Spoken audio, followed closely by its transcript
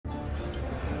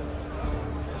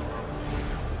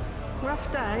rough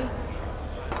day?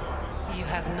 You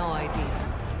have no idea.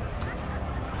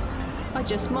 I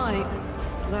just might.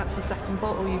 That's the second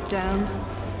bottle you've downed.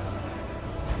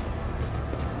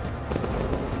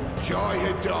 Jai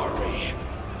Heydari.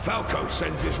 Falco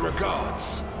sends his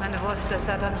regards. And what does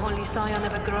that unholy scion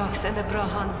of a Grox and a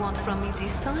Brahan want from me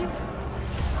this time?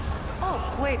 Oh,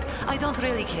 wait, I don't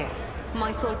really care.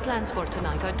 My sole plans for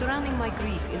tonight are drowning my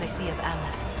grief in a sea of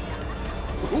Annas.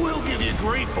 We'll give you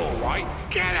grief, all right.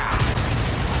 Get out!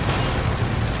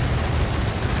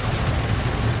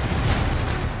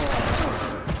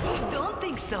 Don't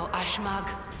think so, Ashmag.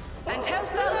 And tell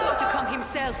Falco to come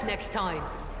himself next time.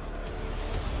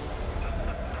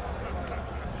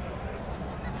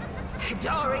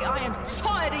 Heydari, I am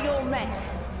tired of your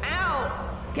mess.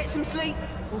 Out! Get some sleep.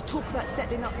 We'll talk about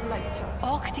settling up later.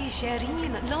 Octi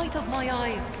Shireen, light of my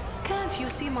eyes. Can't you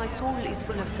see my soul is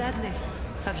full of sadness?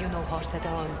 Have you no horse at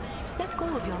all? Let go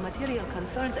of your material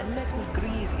concerns and let me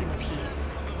grieve in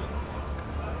peace.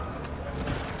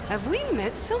 Have we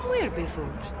met somewhere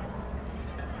before?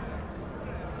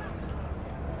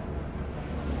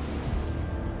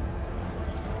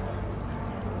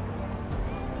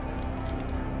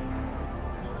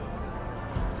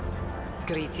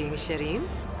 Greetings, Shireen.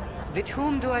 With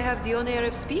whom do I have the honor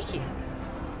of speaking?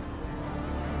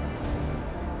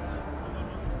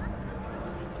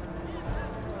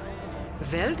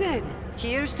 Well then,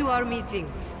 here's to our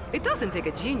meeting. It doesn't take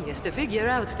a genius to figure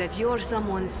out that you're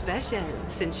someone special,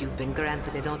 since you've been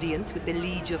granted an audience with the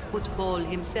Liege of Footfall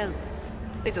himself.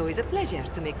 It's always a pleasure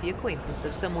to make the acquaintance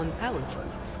of someone powerful.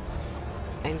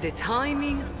 And the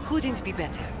timing couldn't be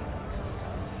better.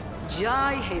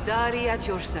 Jai Heydari at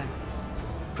your service.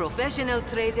 Professional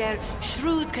trader,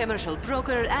 shrewd commercial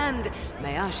broker, and,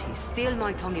 may he steal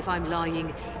my tongue if I'm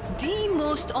lying, the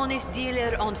most honest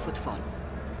dealer on Footfall.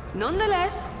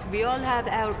 Nonetheless, we all have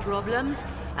our problems,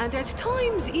 and at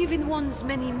times even one's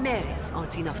many merits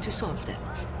aren't enough to solve them.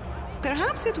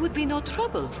 Perhaps it would be no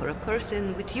trouble for a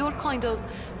person with your kind of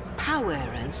power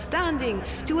and standing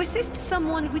to assist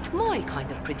someone with my kind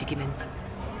of predicament.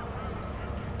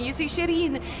 You see,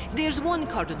 Shireen, there's one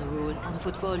cardinal rule on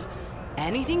Footfall.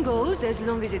 Anything goes as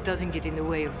long as it doesn't get in the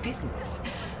way of business.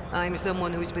 I'm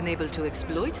someone who's been able to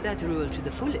exploit that rule to the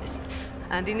fullest.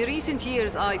 And in recent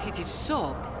years, I've hit it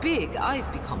so big, I've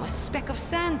become a speck of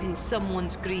sand in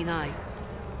someone's green eye.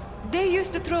 They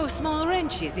used to throw small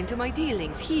wrenches into my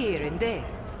dealings here and there.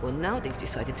 Well, now they've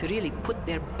decided to really put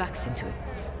their backs into it.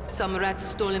 Some rats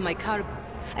stolen my cargo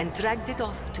and dragged it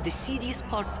off to the seediest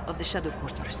part of the Shadow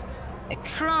Quarters. A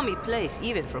crummy place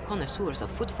even for connoisseurs of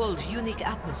Footfall's unique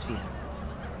atmosphere.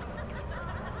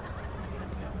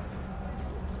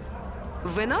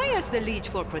 When I asked the Liege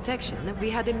for protection, we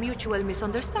had a mutual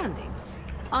misunderstanding.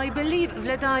 I believe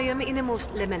Vladimir, in a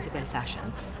most lamentable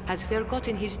fashion, has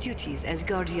forgotten his duties as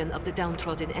guardian of the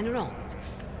downtrodden and wronged.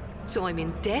 So I'm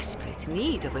in desperate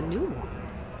need of a new one.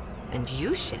 And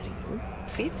you, Shireen,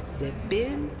 fit the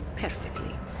bill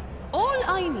perfectly. All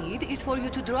I need is for you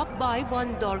to drop by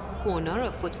one dark corner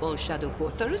of Footfall Shadow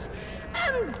Quarters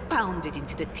and pound it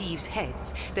into the thieves'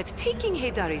 heads that taking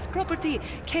Heydari's property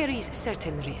carries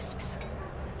certain risks.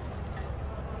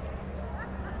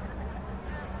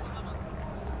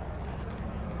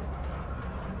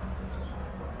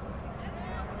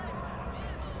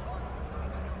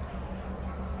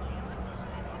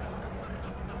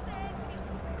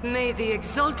 May the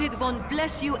Exalted One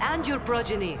bless you and your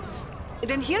progeny.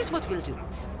 Then here's what we'll do.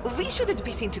 We shouldn't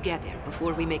be seen together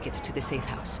before we make it to the safe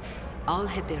house. I'll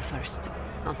head there first.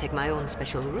 I'll take my own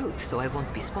special route so I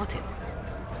won't be spotted.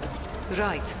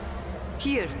 Right.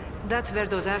 Here, that's where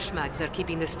those ashmags are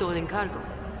keeping the stolen cargo.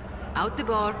 Out the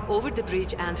bar, over the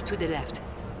bridge, and to the left.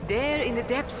 There in the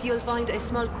depths you'll find a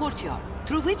small courtyard,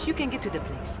 through which you can get to the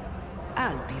place.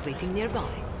 I'll be waiting nearby.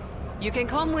 You can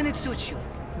come when it suits you,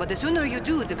 but the sooner you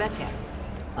do, the better.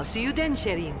 I'll see you then,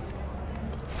 Shireen.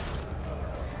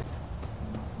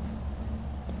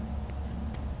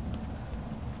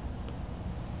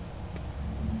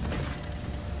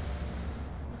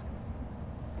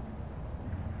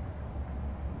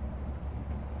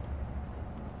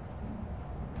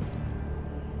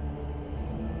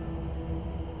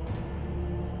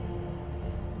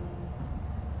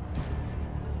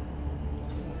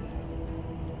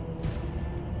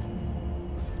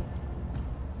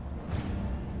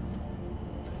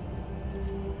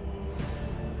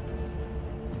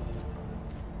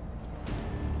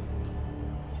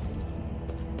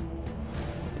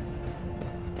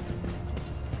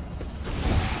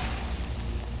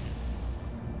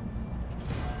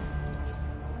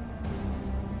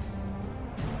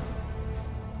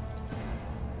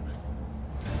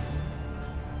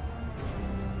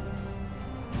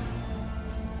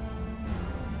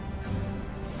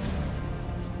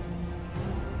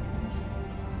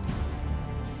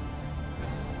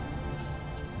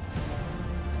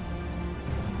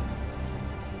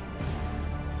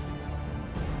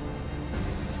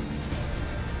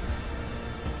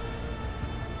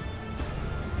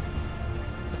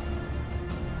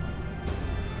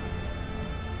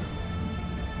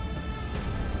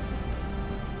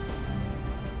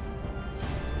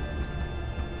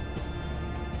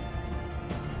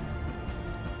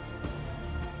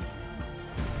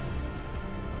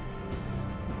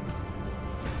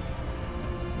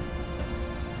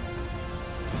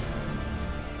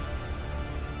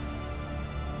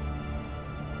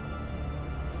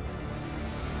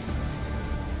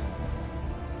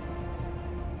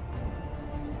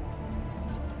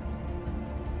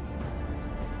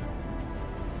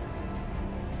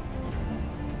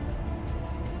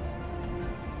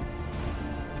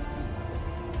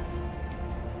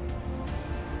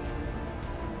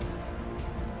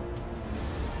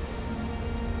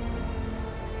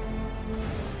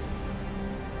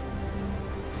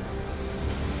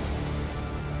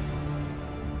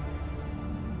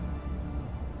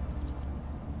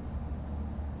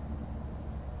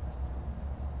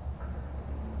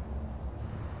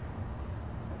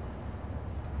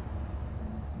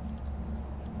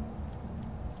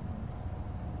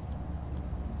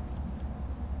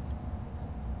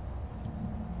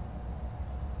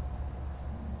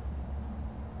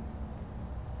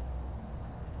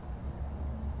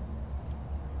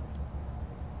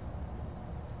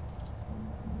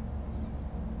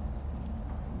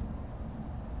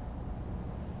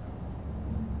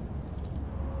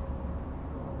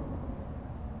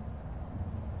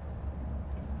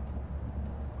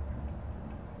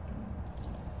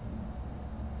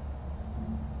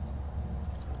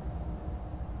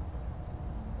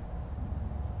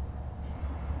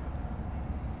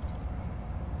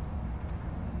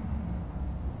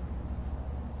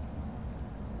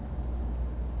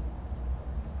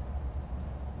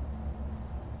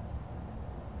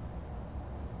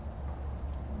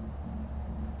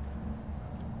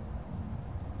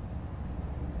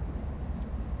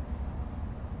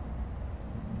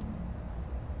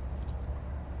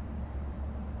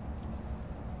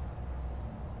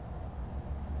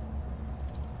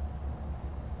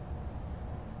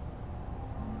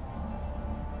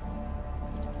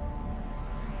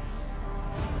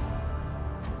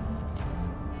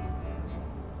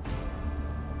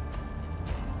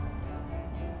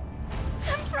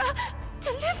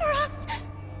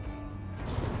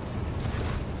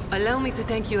 Allow me to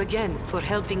thank you again for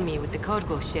helping me with the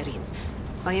cargo, Shireen.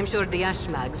 I am sure the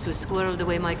Ashmags who squirreled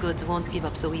away my goods won't give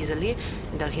up so easily,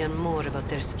 and I'll hear more about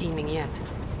their scheming yet.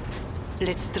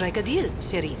 Let's strike a deal,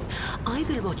 Shireen. I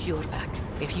will watch your back,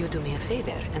 if you do me a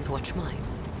favor and watch mine.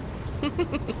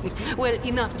 Well,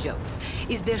 enough jokes.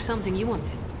 Is there something you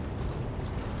wanted?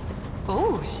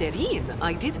 Oh, Shireen,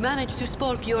 I did manage to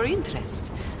spark your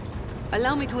interest.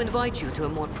 Allow me to invite you to a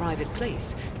more private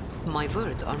place. My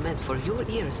words are meant for your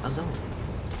ears alone.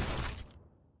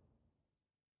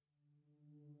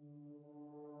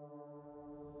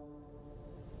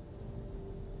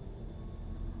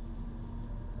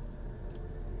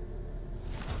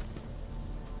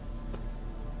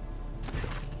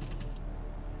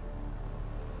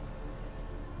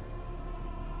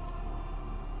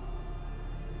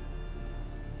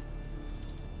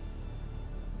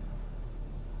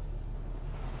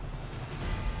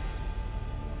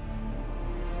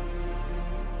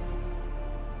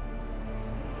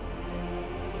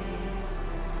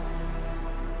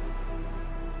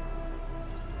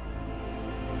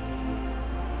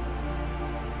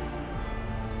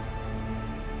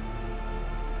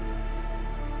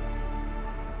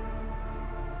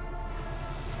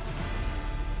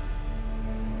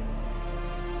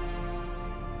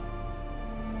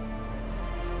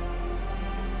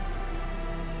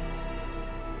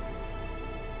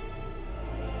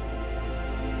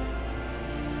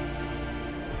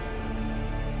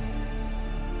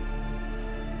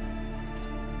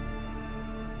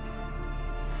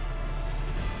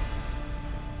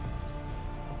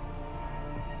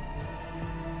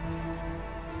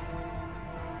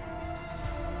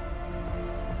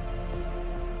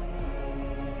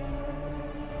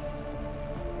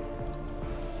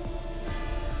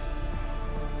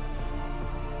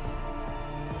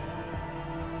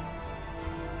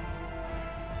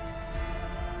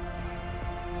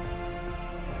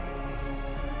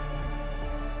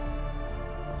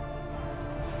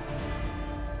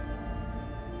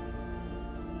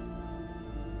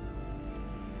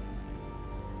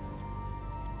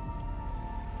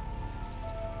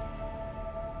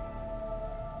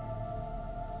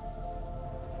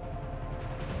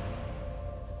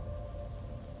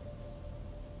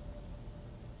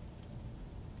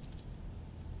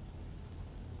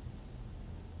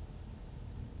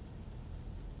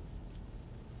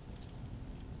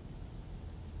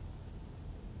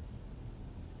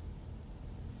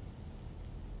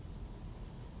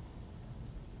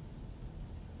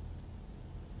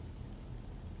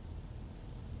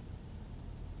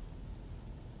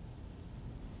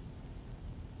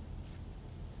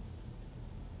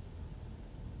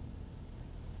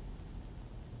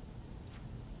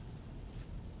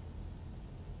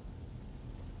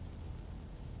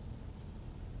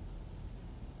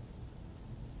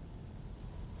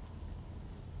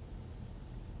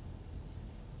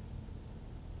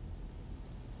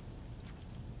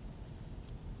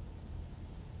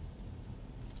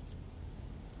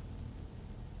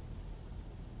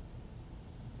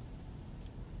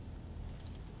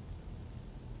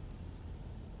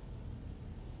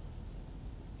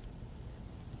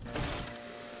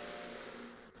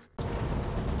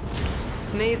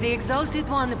 May the Exalted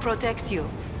One protect you.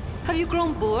 Have you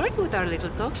grown bored with our little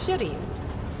talk, Shireen?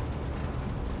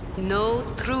 No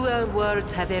truer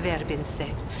words have ever been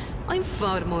said. I'm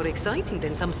far more exciting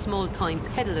than some small-time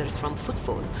peddlers from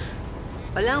Footfall.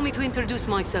 Allow me to introduce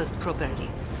myself properly.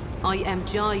 I am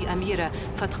Jai Amira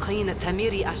Fatqain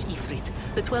Tamiri Ash Ifrit,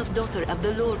 the 12th daughter of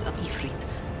the Lord of Ifrit,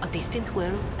 a distant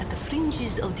world at the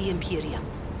fringes of the Imperium.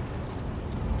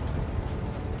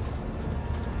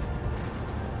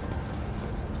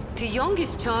 The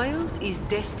youngest child is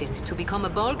destined to become a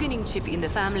bargaining chip in the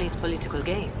family's political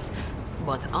games.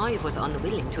 But I was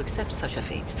unwilling to accept such a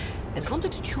fate, and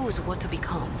wanted to choose what to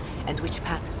become and which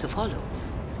path to follow.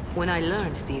 When I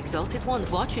learned the Exalted One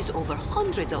watches over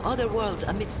hundreds of other worlds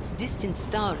amidst distant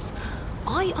stars,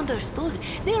 I understood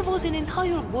there was an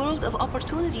entire world of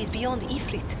opportunities beyond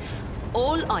Ifrit.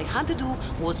 All I had to do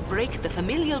was break the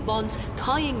familial bonds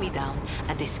tying me down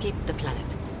and escape the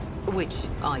planet. Which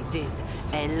I did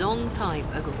a long time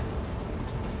ago.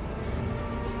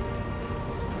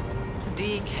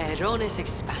 The Keronis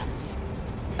Expanse.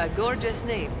 A gorgeous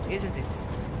name, isn't it?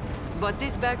 But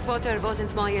this backwater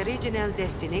wasn't my original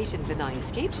destination when I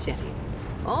escaped Shireen.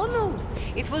 Oh no,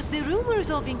 it was the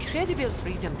rumors of incredible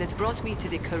freedom that brought me to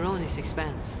the Keronis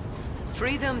Expanse.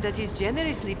 Freedom that is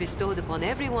generously bestowed upon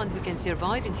everyone who can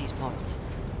survive in these parts.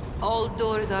 All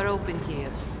doors are open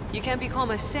here. You can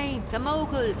become a saint, a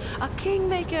mogul, a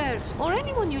kingmaker, or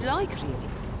anyone you like, really.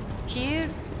 Here,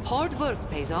 hard work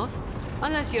pays off.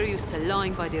 Unless you're used to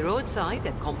lying by the roadside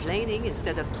and complaining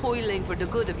instead of toiling for the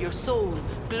good of your soul,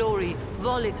 glory,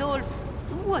 wallet, or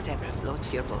whatever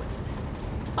floats your boat.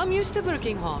 I'm used to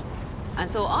working hard, and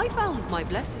so I found my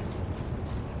blessing.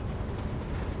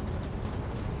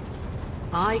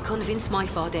 I convinced my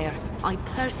father I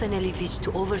personally wished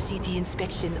to oversee the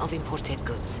inspection of imported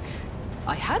goods.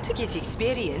 I had to get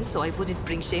experience so I wouldn't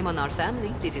bring shame on our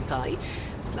family, didn't I?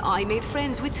 I made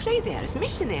friends with traders,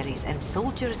 missionaries, and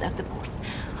soldiers at the port.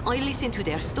 I listened to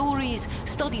their stories,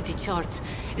 studied the charts,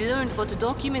 learned what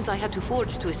documents I had to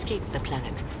forge to escape the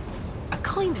planet. A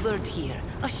kind word here,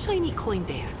 a shiny coin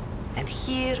there. And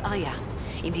here I am,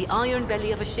 in the iron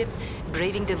belly of a ship,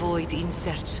 braving the void in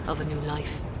search of a new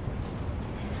life.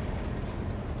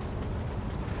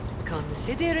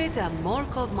 Consider it a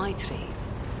mark of my trade.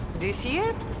 This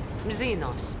here,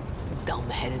 Xenos.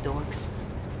 Dumb-headed orcs.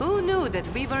 Who knew that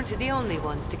we weren't the only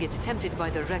ones to get tempted by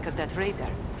the wreck of that raider?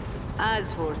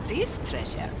 As for this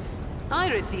treasure, I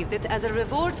received it as a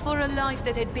reward for a life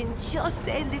that had been just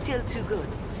a little too good.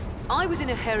 I was in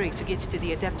a hurry to get to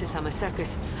the Adeptus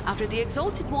Amasacus after the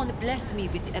Exalted One blessed me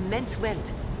with immense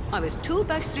wealth. I was 2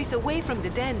 backstreets away from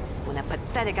the den when a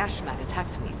pathetic ashmag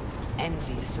attacked me,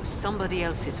 envious of somebody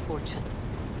else's fortune.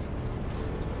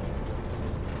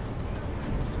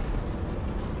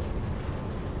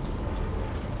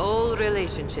 All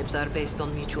relationships are based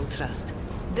on mutual trust.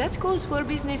 That goes for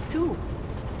business too.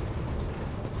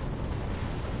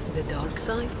 The dark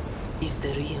side is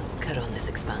the real Coronis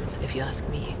Expanse, if you ask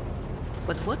me.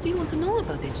 But what do you want to know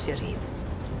about it, Shireen?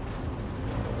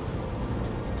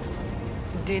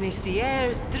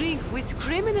 Dynasty-heirs drink with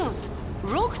criminals.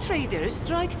 Rogue traders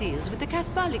strike deals with the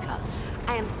Casbalica.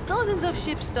 And dozens of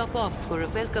ships stop off for a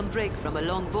welcome break from a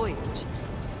long voyage.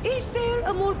 Is there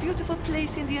a more beautiful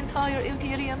place in the entire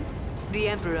Imperium? The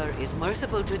Emperor is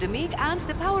merciful to the meek and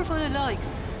the powerful alike.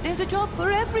 There's a job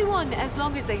for everyone as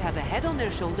long as they have a head on their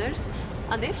shoulders.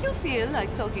 And if you feel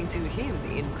like talking to him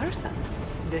in person,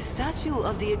 the statue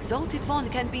of the Exalted One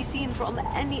can be seen from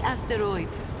any asteroid.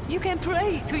 You can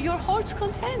pray to your heart's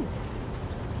content.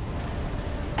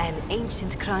 An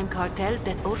ancient crime cartel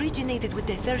that originated with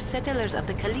the first settlers of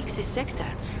the Calixis sector.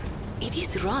 It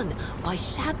is run by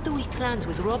shadowy clans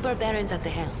with robber barons at the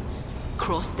helm.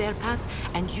 Cross their path,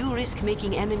 and you risk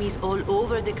making enemies all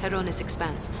over the Coronis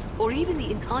Expanse, or even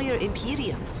the entire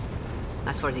Imperium.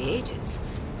 As for the agents,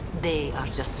 they are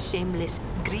just shameless,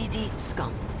 greedy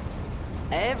scum.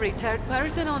 Every third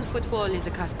person on Footfall is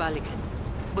a Casbalican.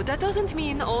 But that doesn't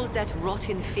mean all that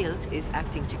rotten filth is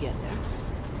acting together.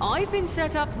 I've been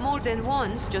set up more than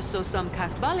once just so some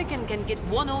Casbalican can get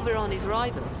one over on his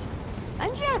rivals.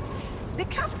 And yet, the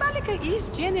Casbalica is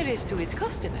generous to its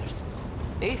customers,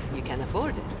 if you can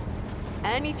afford it.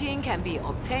 Anything can be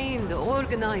obtained,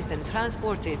 organized, and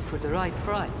transported for the right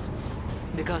price.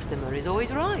 The customer is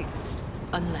always right,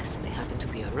 unless they happen to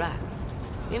be a rat.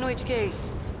 In which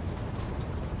case...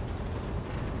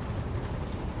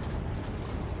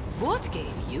 What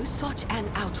gave you such an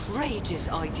outrageous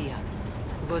idea?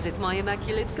 Was it my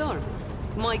immaculate garment?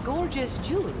 My gorgeous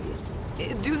jewelry?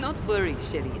 Do not worry,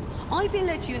 Shireen. I will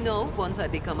let you know once I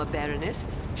become a Baroness,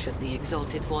 should the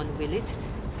Exalted One will it.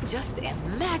 Just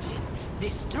imagine the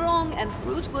strong and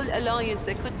fruitful alliance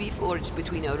that could be forged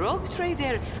between a rogue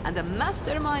trader and the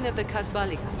mastermind of the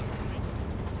Casbalica.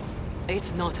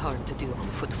 It's not hard to do on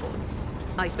Footfall.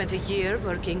 I spent a year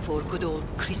working for good old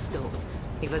Christo.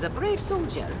 He was a brave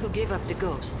soldier who gave up the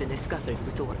ghost in a scuffle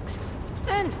with orcs,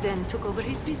 and then took over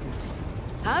his business.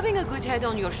 Having a good head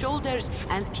on your shoulders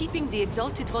and keeping the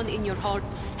Exalted One in your heart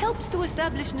helps to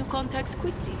establish new contacts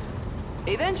quickly.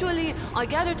 Eventually, I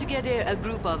gathered together a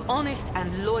group of honest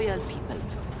and loyal people.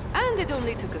 And it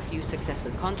only took a few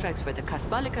successful contracts for the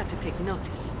Casbalica to take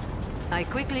notice. I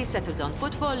quickly settled on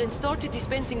Footfall and started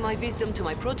dispensing my wisdom to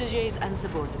my protégés and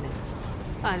subordinates.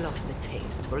 I lost the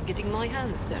taste for getting my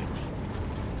hands dirty.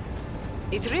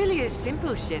 It really is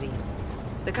simple, Shireen.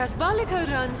 The Casbalica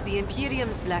runs the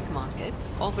Imperium's black market,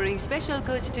 offering special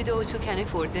goods to those who can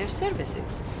afford their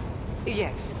services.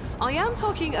 Yes, I am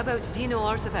talking about Xeno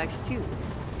artifacts too.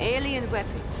 Alien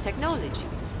weapons, technology,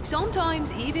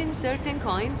 sometimes even certain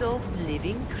kinds of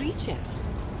living creatures.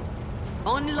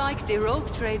 Unlike the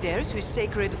rogue traders whose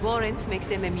sacred warrants make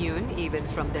them immune even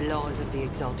from the laws of the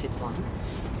Exalted One,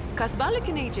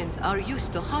 Casbalican agents are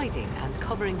used to hiding and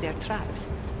covering their tracks.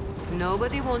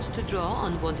 Nobody wants to draw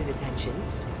unwanted attention,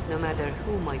 no matter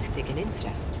who might take an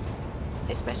interest.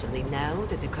 Especially now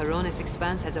that the Coronis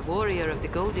Expanse has a warrior of the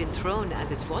Golden Throne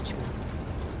as its watchman.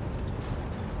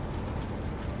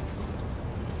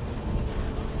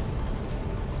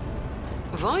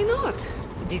 Why not?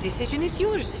 The decision is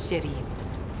yours, Shireen.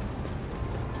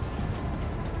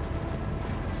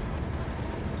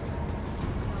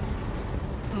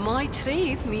 My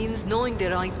trade means knowing the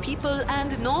right people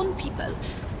and non-people,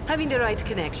 having the right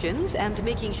connections and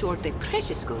making sure the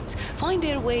precious goods find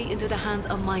their way into the hands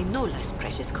of my no less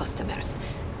precious customers.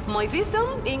 My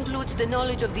wisdom includes the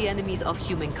knowledge of the enemies of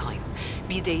humankind,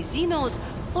 be they Xenos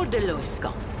or the lowest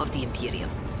scum of the Imperium,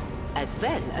 as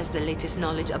well as the latest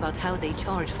knowledge about how they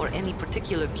charge for any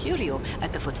particular curio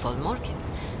at the footfall market.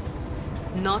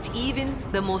 Not even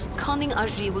the most cunning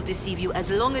Ajri will deceive you as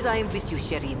long as I am with you,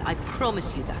 Shireen. I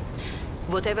promise you that.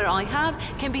 Whatever I have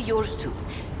can be yours too,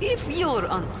 if your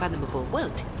unfathomable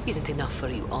wealth isn't enough for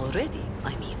you already,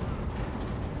 I mean.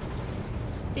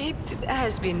 It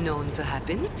has been known to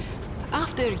happen.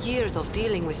 After years of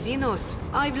dealing with Xenos,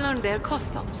 I've learned their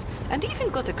customs, and even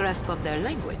got a grasp of their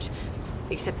language.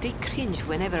 Except they cringe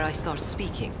whenever I start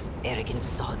speaking, arrogant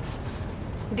sods.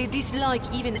 They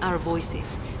dislike even our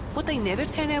voices, but they never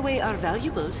turn away our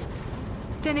valuables.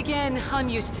 Then again, I'm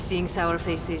used to seeing sour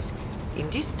faces. In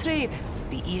this trade,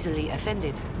 the easily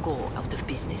offended go out of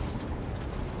business.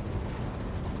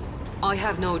 I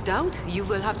have no doubt you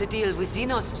will have to deal with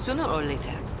Xenos sooner or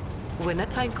later. When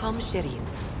that time comes, Shireen,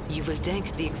 you will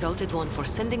thank the Exalted One for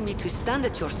sending me to stand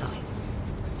at your side.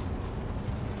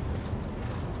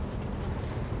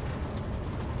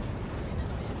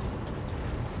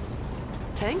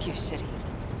 Thank you, Shireen.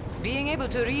 Being able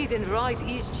to read and write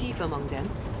is chief among them.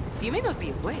 You may not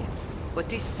be aware, but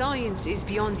this science is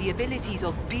beyond the abilities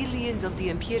of billions of the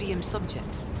Imperium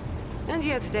subjects. And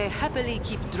yet they happily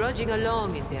keep drudging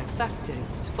along in their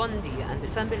factories, fundi, and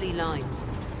assembly lines.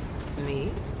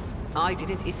 Me? I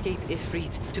didn't escape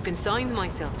Ifrit to consign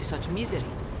myself to such misery.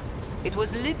 It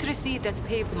was literacy that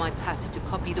paved my path to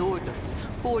copied orders,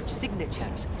 forged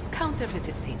signatures,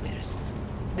 counterfeited papers.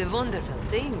 The wonderful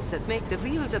things that make the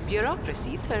wheels of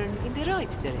bureaucracy turn in the right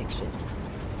direction.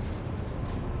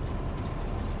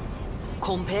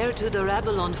 Compared to the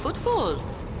rabble on footfall,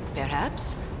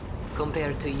 perhaps.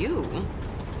 Compared to you,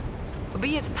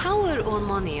 be it power or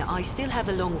money, I still have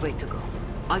a long way to go.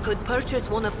 I could purchase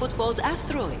one of Footfall's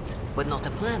asteroids, but not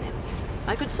a planet.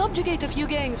 I could subjugate a few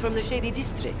gangs from the shady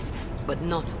districts, but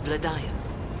not Vladaya.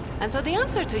 And so the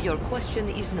answer to your question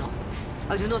is no.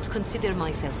 I do not consider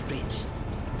myself rich.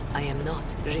 I am not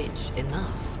rich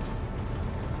enough.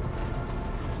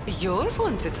 You're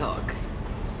fun to talk.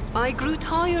 I grew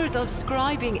tired of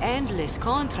scribing endless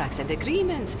contracts and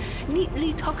agreements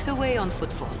neatly tucked away on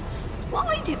Footfall. Well,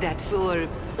 I did that for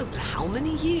how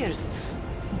many years?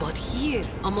 But here,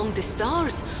 among the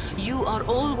stars, you are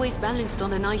always balanced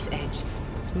on a knife edge.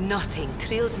 Nothing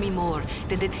thrills me more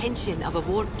than the tension of a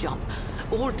warp jump,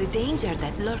 or the danger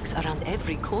that lurks around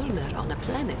every corner on a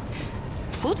planet.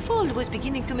 Footfall was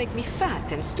beginning to make me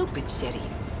fat and stupid, Sherry.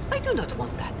 I do not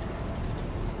want that.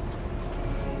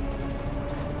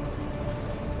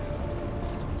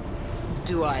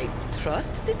 Do I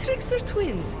trust the Trickster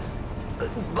twins?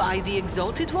 By the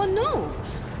Exalted One, no.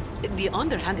 The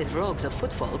underhanded rogues of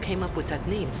Footfall came up with that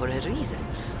name for a reason.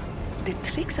 The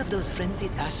tricks of those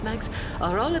frenzied ashmags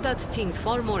are all about things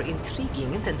far more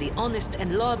intriguing than the honest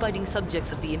and law-abiding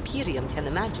subjects of the Imperium can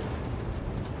imagine.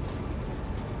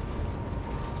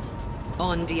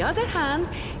 On the other hand,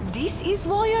 this is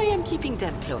why I am keeping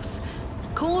them close.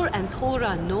 Kor and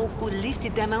Tora know who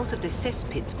lifted them out of the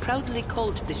cesspit proudly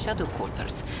called the Shadow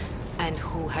Quarters, and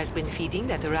who has been feeding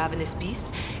that ravenous beast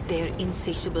their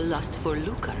insatiable lust for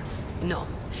lucre. No,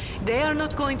 they are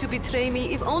not going to betray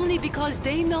me if only because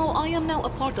they know I am now a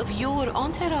part of your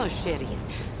entourage, Shireen.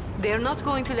 They're not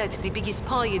going to let the biggest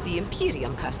pie in the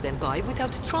Imperium pass them by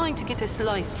without trying to get a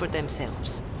slice for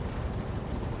themselves.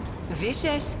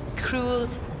 Vicious, cruel,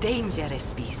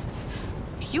 dangerous beasts.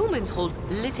 Humans hold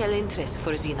little interest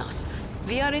for Xenos.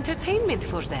 We are entertainment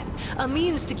for them, a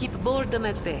means to keep boredom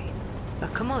at bay. A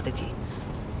commodity.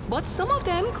 But some of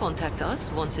them contact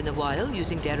us once in a while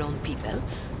using their own people.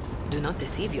 Do not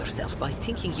deceive yourself by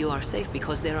thinking you are safe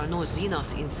because there are no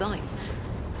Xenos inside.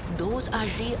 Those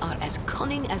Ajri are as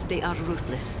cunning as they are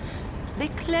ruthless. They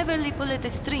cleverly pull at the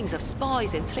strings of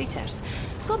spies and traitors,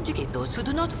 subjugate those who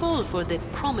do not fall for the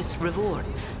promised reward,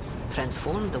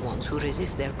 transform the ones who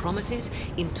resist their promises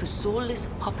into soulless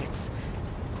puppets.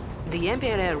 The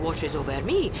Emperor watches over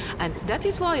me, and that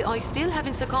is why I still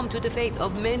haven't succumbed to the fate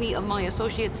of many of my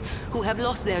associates who have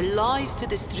lost their lives to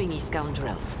the stringy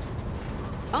scoundrels.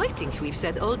 I think we've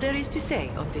said all there is to say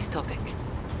on this topic.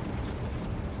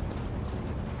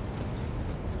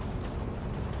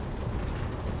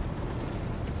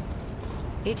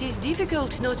 It is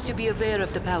difficult not to be aware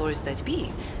of the powers that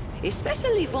be,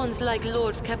 especially ones like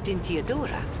Lord Captain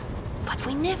Theodora. But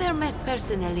we never met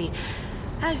personally,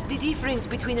 as the difference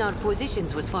between our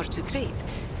positions was far too great.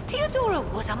 Theodora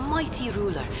was a mighty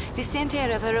ruler, the center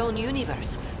of her own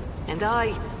universe. And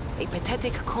I, a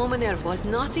pathetic commoner, was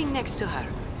nothing next to her.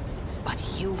 But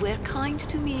you were kind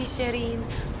to me, Shireen.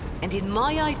 And in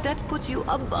my eyes, that put you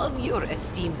above your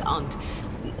esteemed aunt.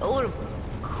 Or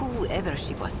whoever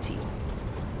she was to you.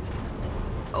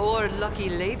 Or lucky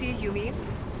lady, you mean?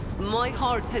 My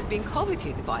heart has been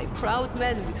coveted by proud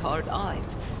men with hard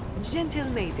eyes, gentle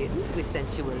maidens with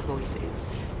sensual voices,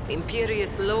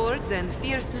 imperious lords and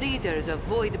fierce leaders of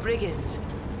void brigands.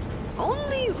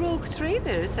 Only rogue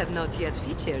traders have not yet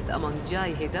featured among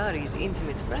Jai Heydari's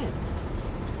intimate friends.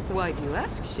 Why do you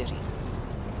ask, Shireen?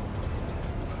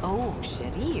 Oh,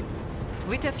 Shireen.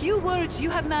 With a few words, you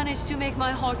have managed to make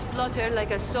my heart flutter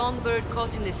like a songbird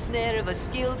caught in the snare of a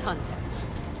skilled hunter.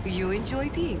 You enjoy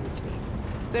being with me.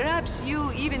 Perhaps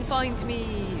you even find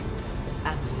me...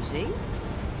 amusing?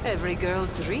 Every girl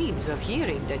dreams of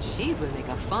hearing that she will make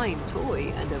a fine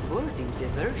toy and a worthy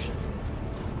diversion.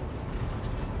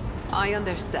 I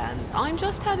understand. I'm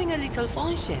just having a little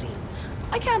fun, Shireen.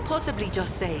 I can't possibly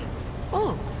just say,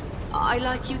 oh, I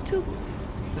like you too.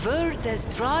 Words as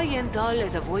dry and dull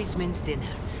as a voidsman's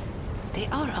dinner. They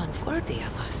are unworthy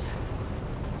of us.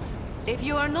 If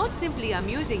you are not simply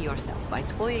amusing yourself by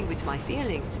toying with my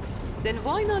feelings, then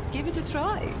why not give it a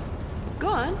try? Go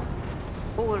on.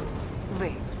 Or,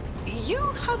 wait. You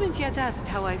haven't yet asked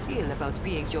how I feel about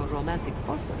being your romantic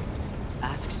partner.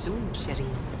 Ask soon,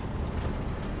 Shireen.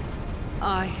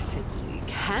 I simply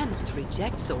cannot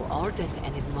reject so ardent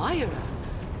an admirer.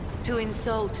 To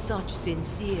insult such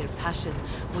sincere passion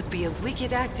would be a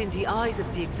wicked act in the eyes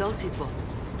of the exalted one.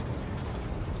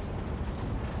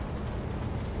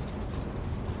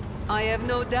 I have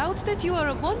no doubt that you are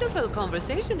a wonderful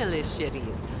conversationalist,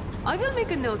 Shireen. I will make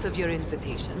a note of your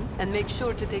invitation and make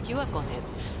sure to take you up on it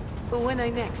when I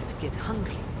next get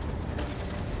hungry.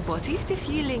 But if the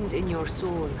feelings in your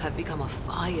soul have become a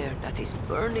fire that is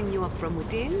burning you up from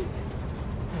within,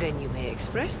 then you may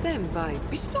express them by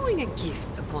bestowing a gift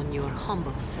upon your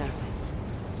humble servant.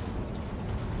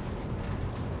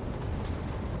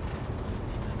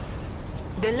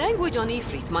 The language on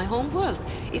Ifrit, my home world,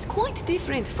 is quite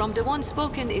different from the one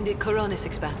spoken in the Coronis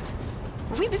Expanse.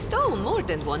 We bestow more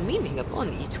than one meaning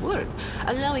upon each word,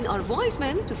 allowing our wise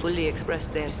men to fully express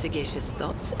their sagacious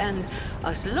thoughts, and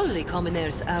us lowly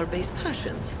commoners our base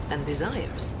passions and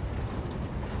desires.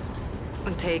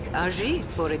 Take Aji,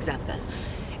 for example.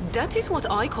 That is what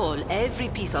I call every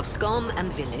piece of scum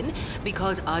and villain,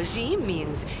 because Aji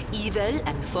means evil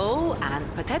and foe and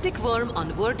pathetic worm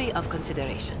unworthy of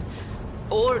consideration.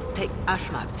 Or take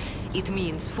Ashmak. It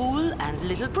means fool and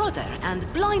little brother, and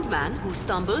blind man who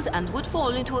stumbles and would fall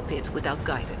into a pit without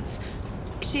guidance.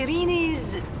 Shireen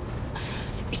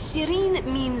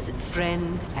means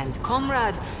friend and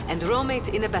comrade and roommate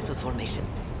in a battle formation,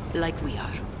 like we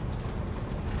are.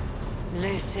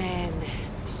 Listen,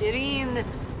 Shireen,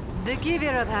 the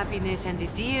giver of happiness and the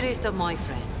dearest of my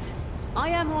friends. I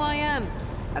am who I am,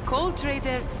 a cold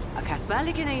trader, a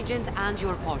Casbalican agent, and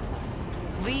your partner.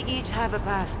 We each have a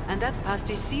past, and that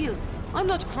past is sealed. I'm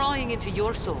not prying into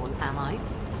your soul, am I?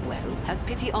 Well, have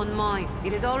pity on mine.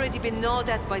 It has already been gnawed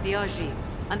at by the Aji.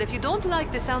 And if you don't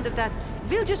like the sound of that,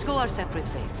 we'll just go our separate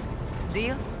ways.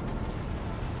 Deal?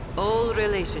 All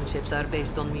relationships are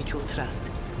based on mutual trust.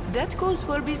 That goes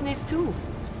for business too.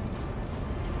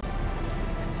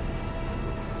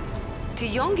 The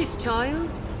youngest child,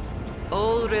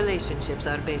 all relationships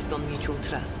are based on mutual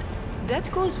trust.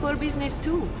 That goes for business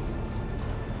too.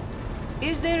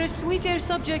 Is there a sweeter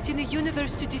subject in the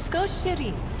universe to discuss,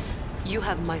 Shireen? You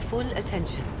have my full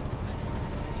attention.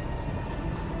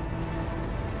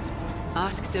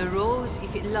 Ask the rose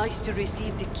if it likes to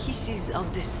receive the kisses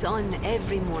of the sun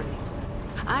every morning.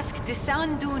 Ask the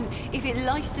sand dune if it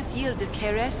likes to feel the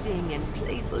caressing and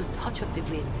playful touch of the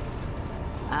wind.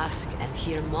 Ask and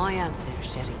hear my answer,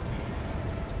 Shireen.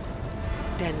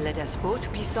 Then let us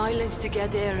both be silent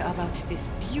together about this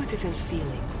beautiful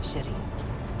feeling, Shireen.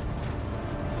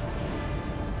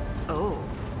 Oh,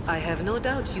 I have no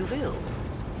doubt you will.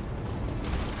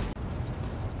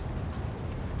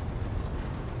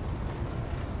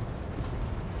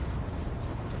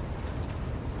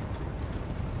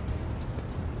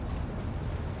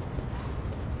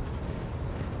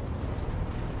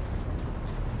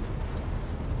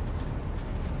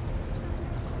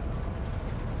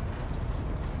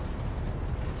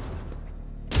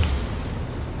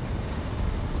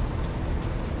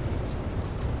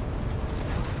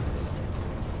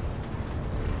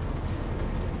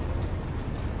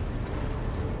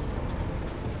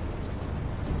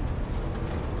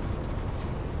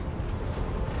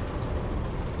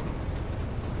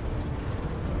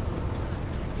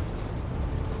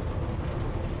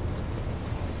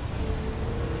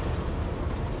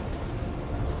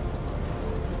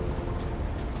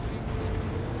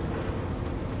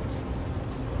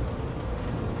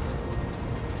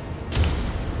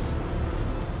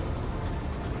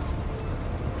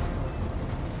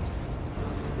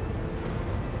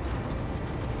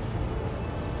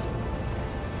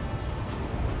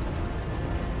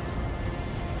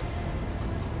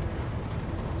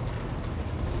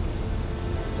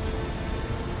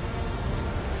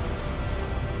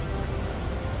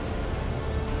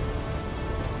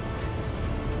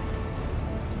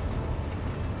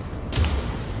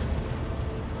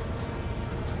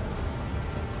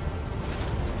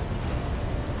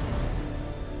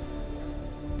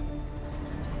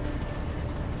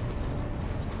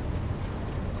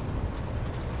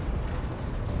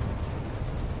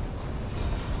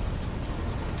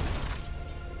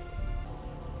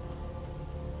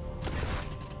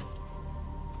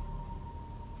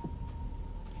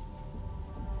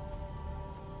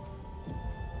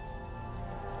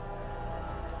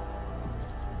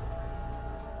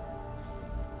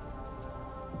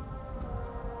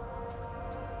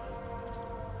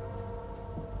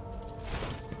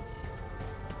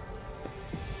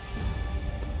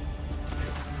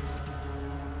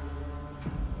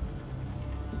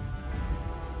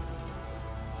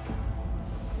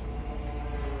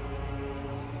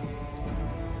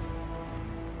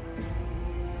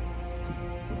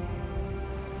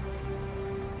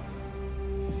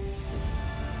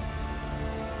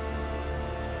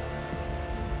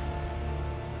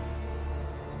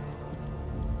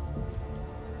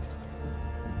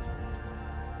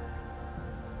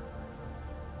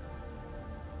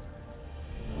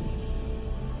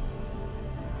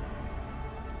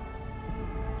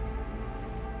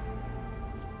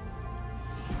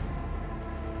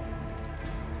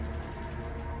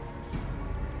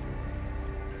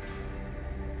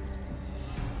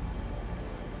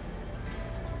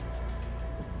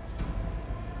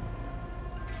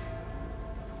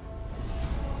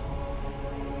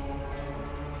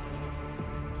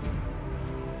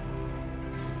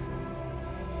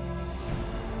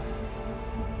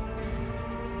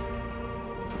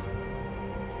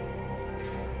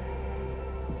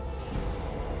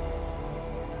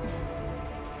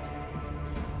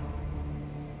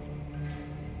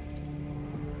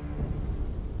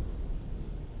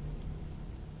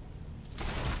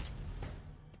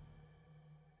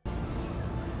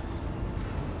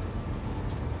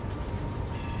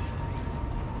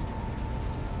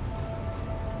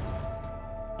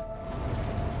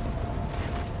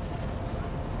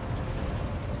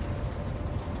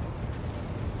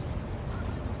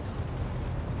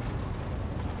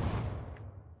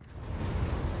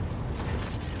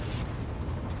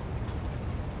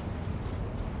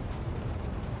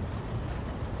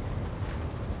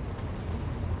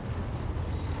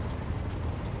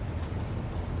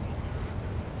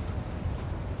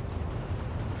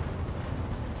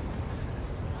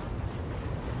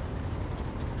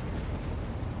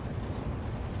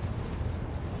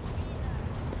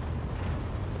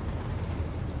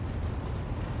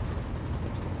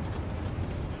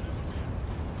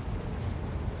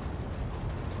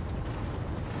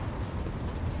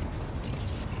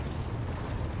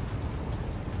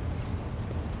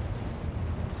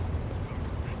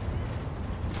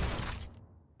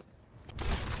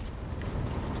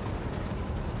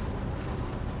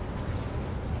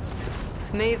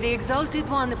 May the Exalted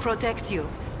One protect you.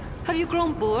 Have you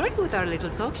grown bored with our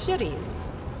little talk, Shireen?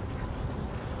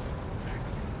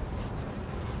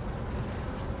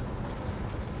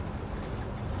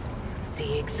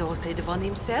 The Exalted One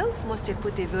himself must have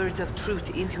put the words of truth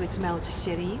into its mouth,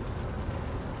 Shireen.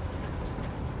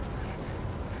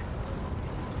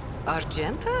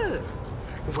 Argenta?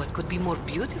 What could be more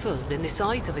beautiful than the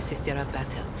sight of a sister of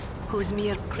battle, whose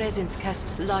mere presence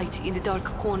casts light in the dark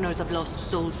corners of lost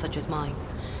souls such as mine?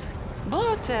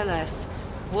 But alas,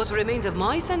 what remains of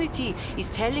my sanity is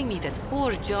telling me that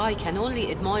poor Jai can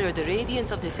only admire the radiance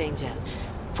of this angel,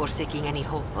 forsaking any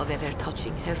hope of ever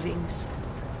touching her wings.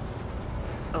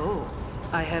 Oh,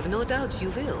 I have no doubt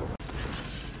you will.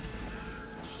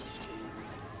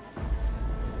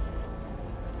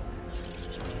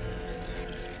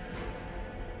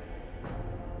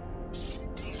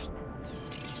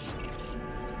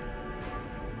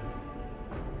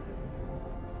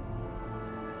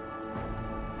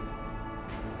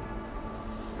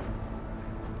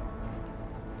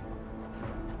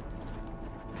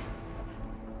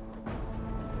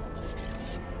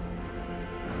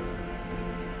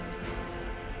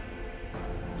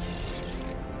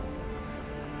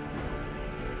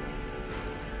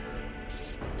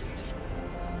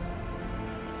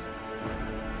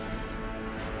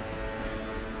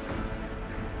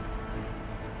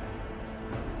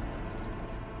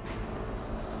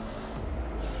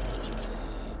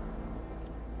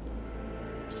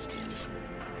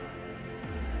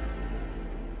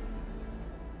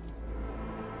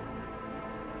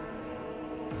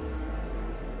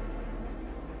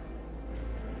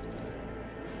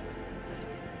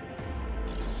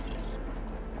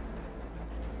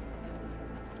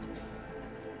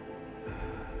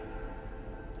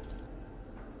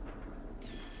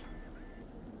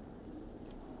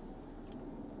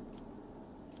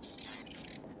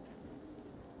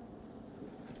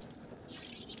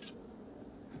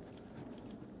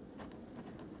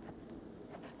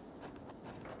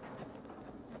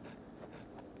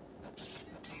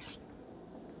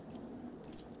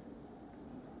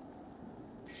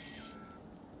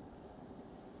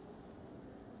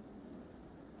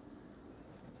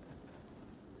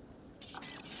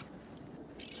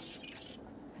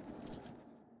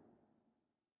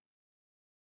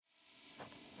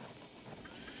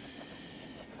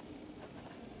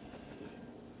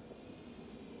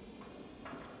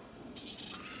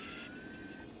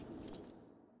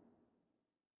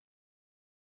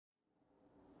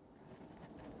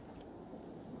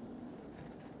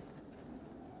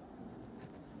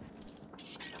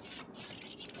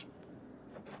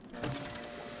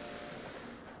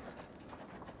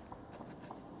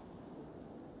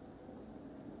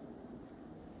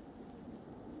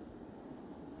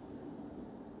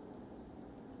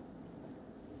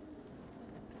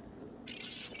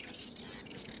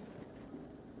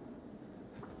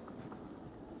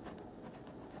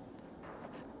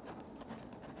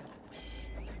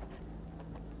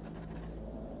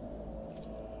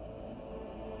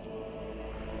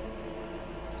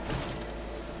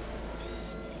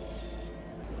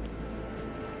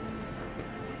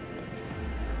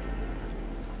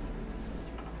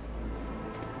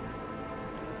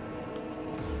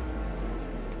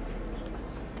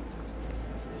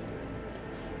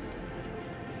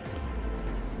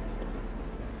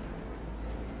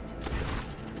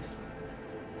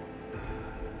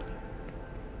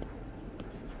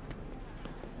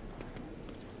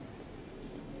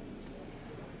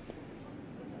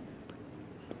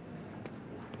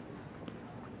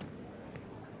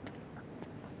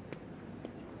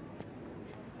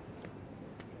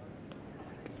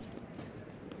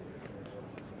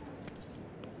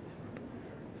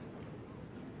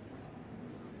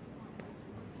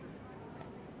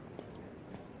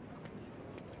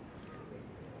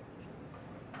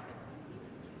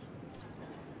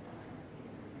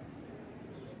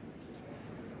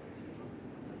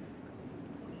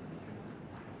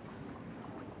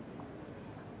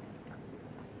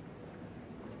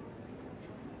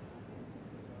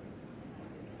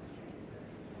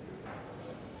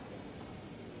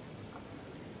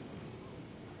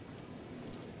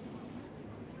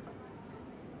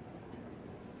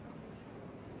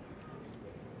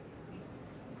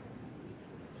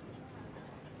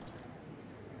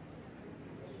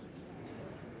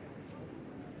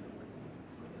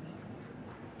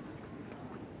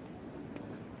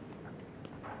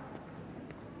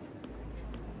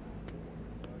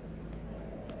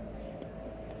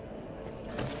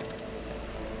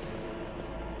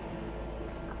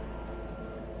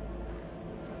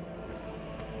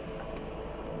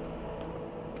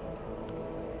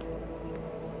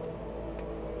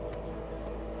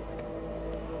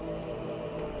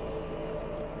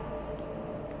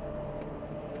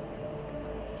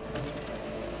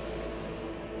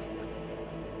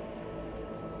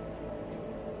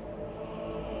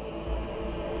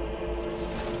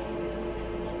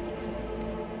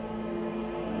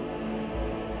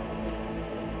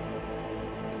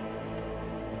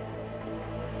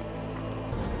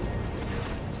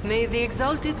 May the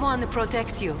Exalted One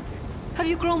protect you. Have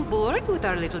you grown bored with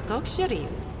our little talk, Shireen?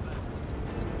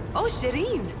 Oh,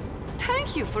 Shireen!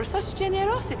 Thank you for such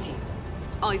generosity.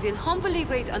 I will humbly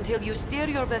wait until you steer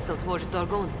your vessel towards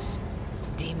Dargonus.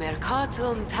 The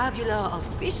Mercatum Tabula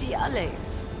Officiale.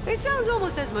 It sounds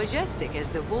almost as majestic as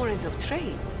the warrant of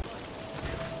trade.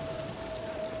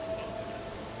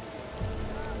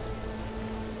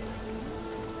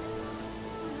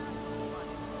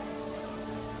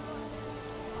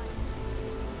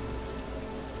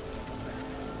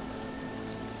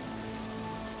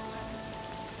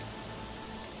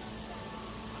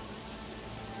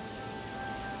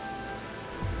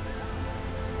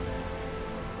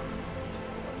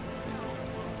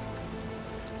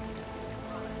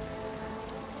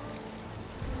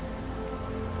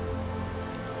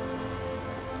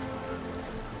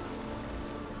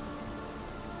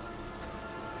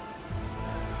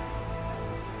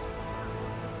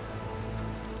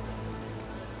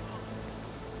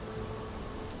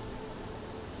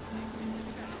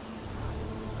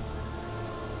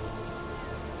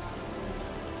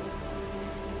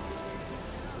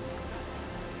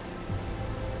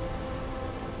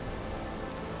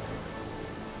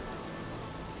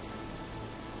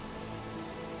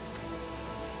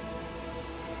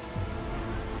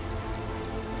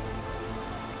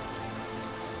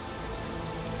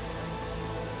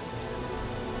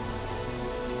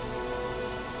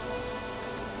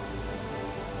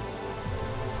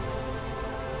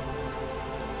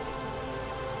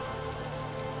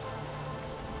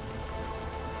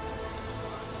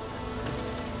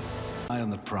 Eye on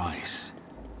the price.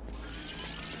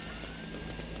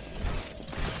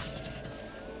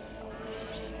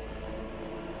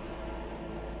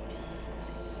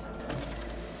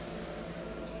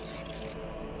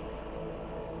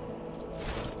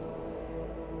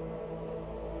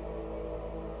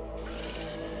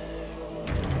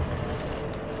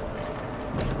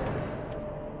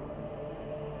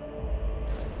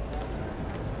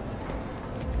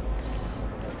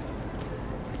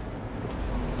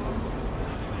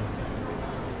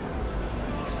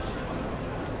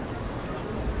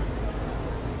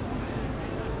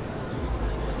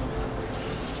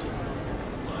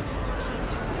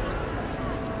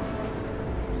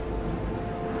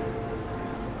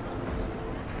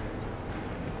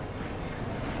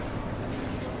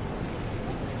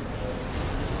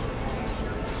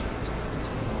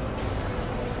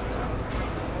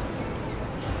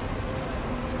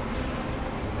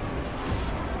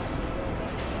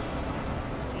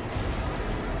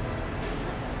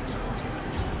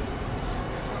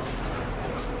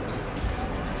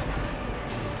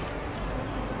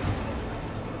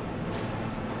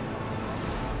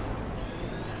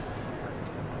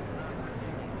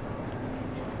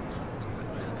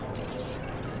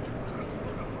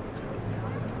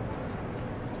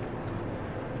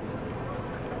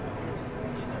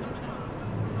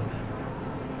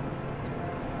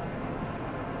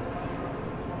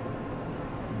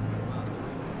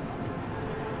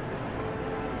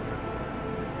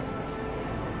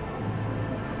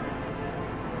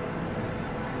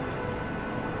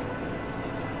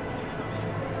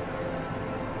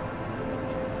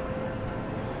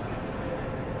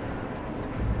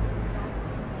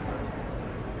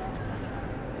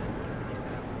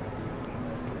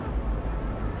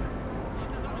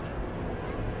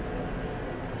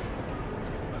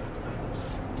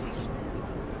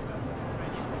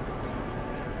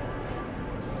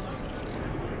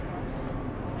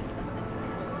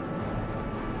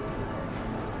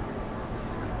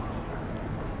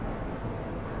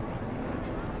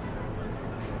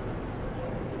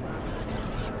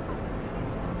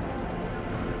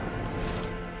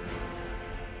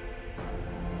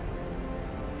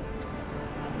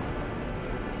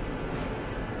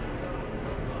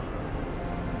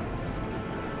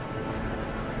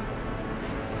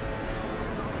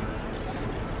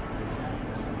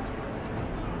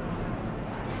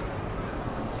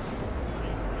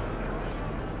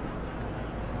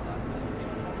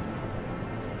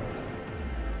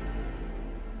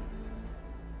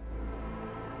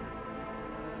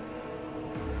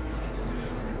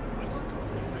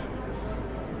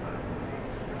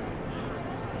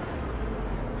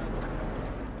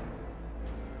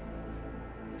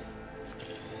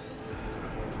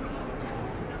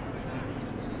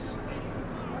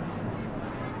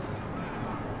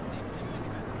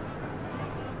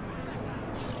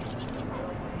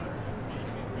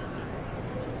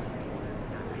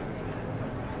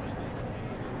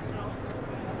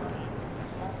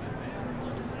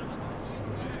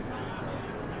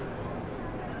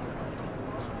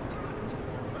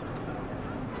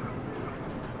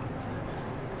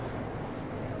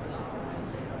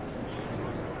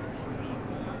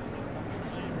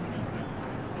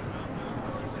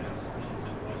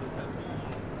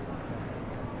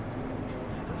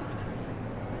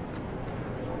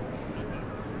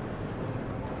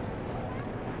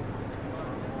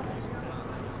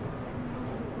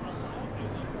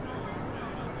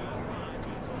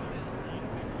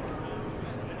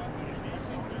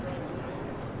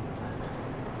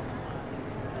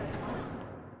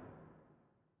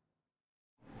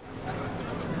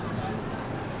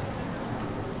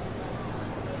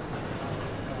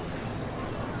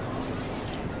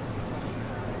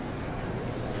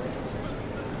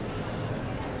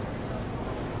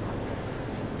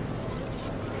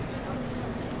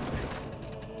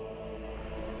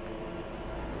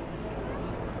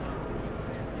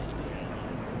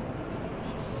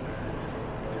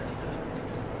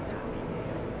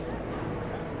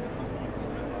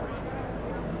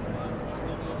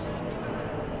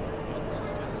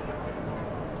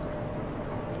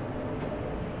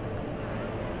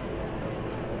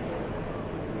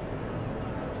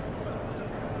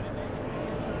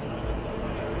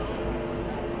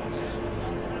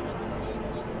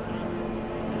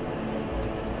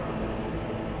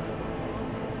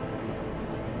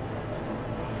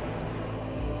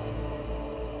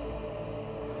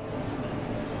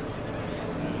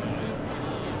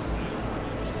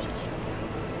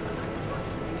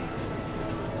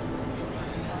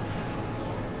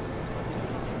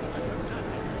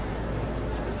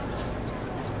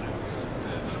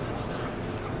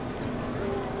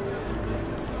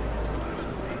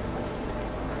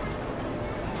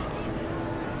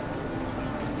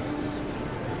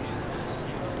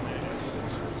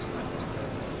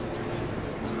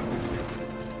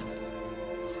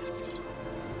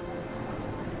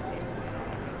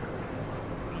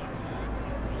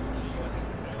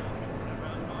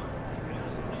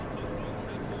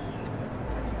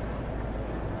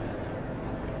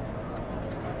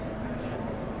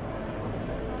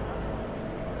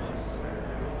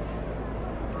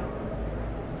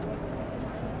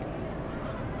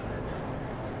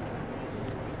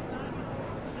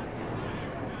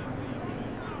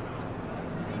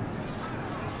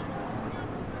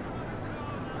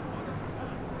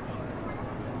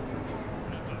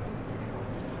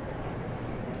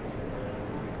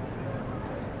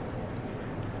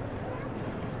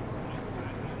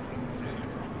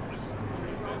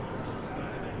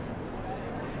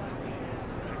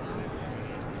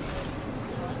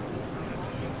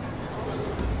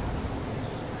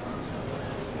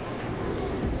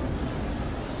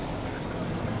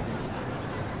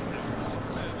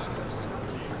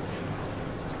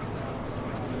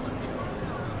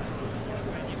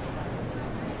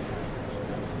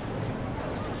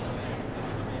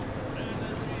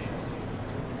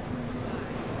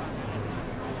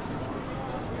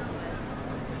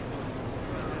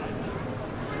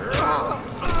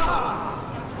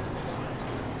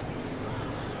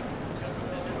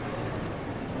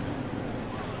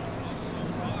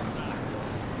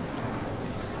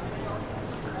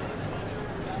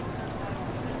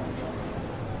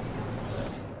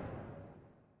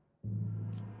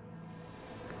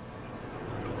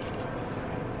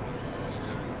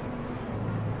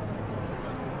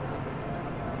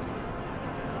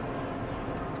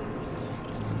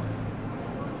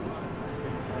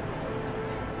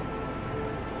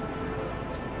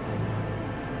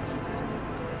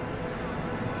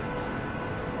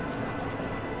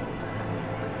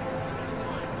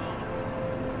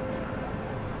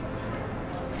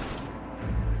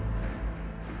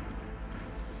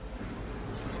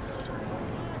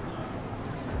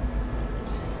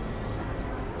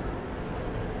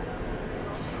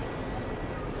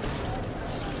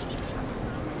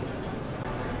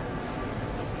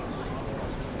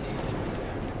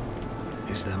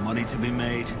 Is there money to be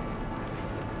made?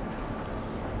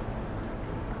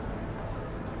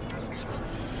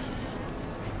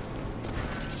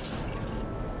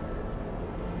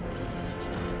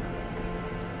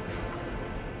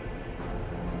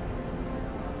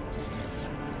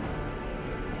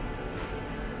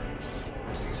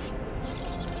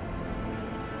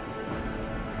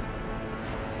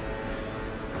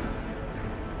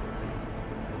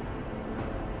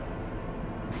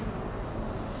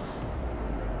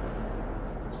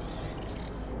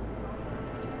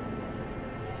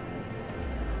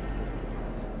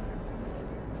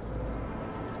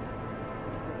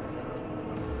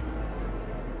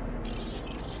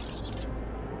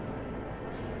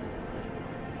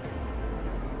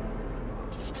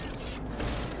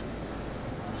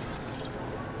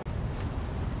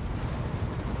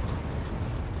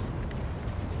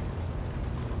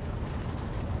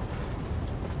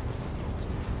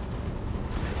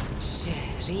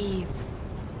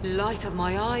 Light of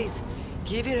my eyes,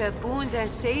 giver of boons and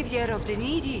savior of the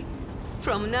needy.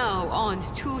 From now on,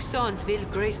 two sons will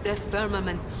grace the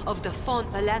firmament of the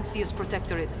Font Valancius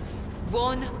Protectorate.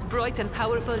 One bright and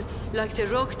powerful, like the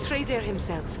rogue trader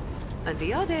himself, and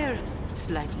the other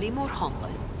slightly more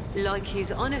humble, like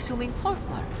his unassuming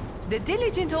partner, the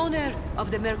diligent owner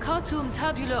of the Mercatum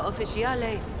Tabula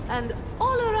Officiale, and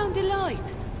all-around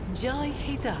delight, Jai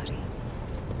Heydari.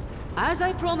 As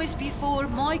I promised before,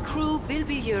 my crew will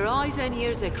be your eyes and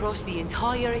ears across the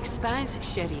entire expanse,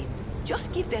 Shireen.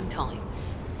 Just give them time.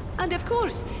 And of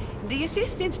course, the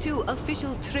assistant to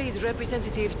official trade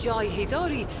representative Jai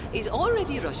Heydari is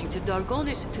already rushing to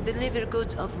Dargonis to deliver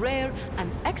goods of rare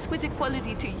and exquisite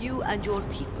quality to you and your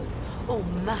people, O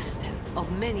master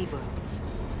of many worlds.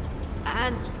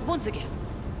 And once again,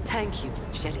 thank you,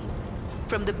 Shireen,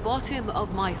 from the bottom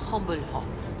of my humble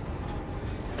heart.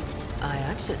 I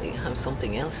actually have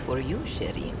something else for you,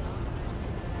 Shireen.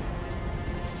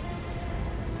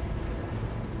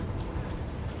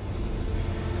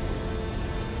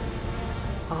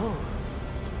 Oh,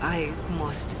 I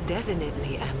most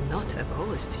definitely am not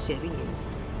opposed, Shireen.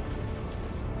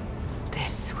 The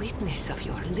sweetness of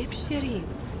your lips, Shireen,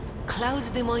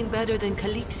 clouds the mind better than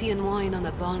Calixian wine on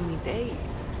a balmy day.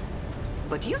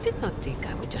 But you did not think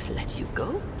I would just let you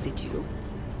go, did you?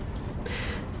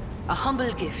 A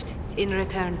humble gift in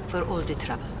return for all the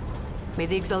trouble. May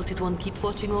the Exalted One keep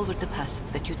watching over the path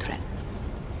that you tread.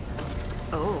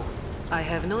 Oh, I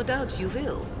have no doubt you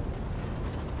will.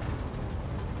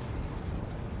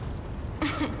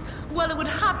 Well, it would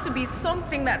have to be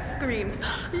something that screams,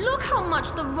 "Look how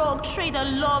much the rogue trader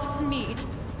loves me."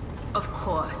 Of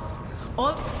course.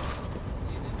 Or...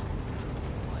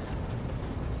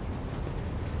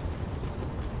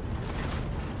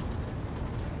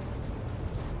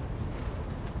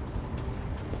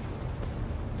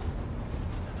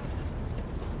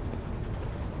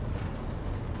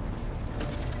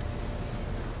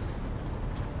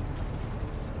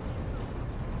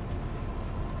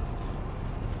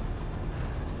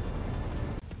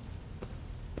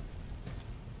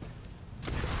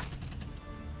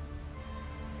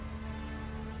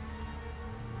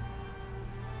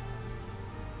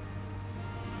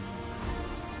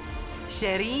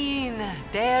 Shireen,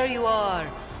 there you are.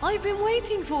 I've been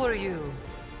waiting for you.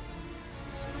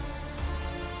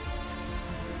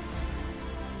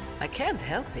 I can't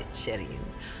help it, Shireen.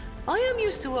 I am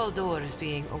used to all doors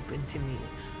being open to me.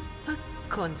 A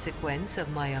consequence of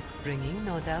my upbringing,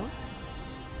 no doubt.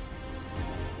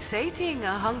 Sating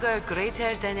a hunger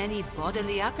greater than any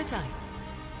bodily appetite.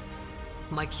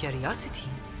 My curiosity.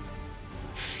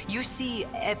 You see,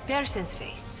 a person's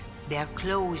face, their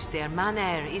clothes, their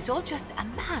manner is all just a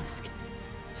mask.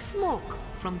 Smoke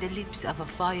from the lips of a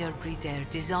fire breather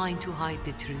designed to hide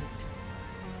the truth.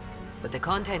 But the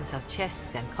contents of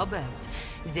chests and cupboards,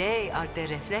 they are the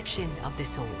reflection of the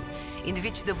soul, in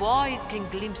which the wise can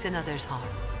glimpse another's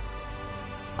heart.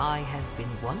 I have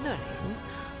been wondering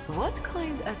what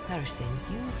kind of person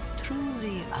you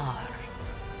truly are.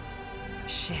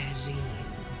 Shireen,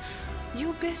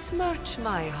 you besmirch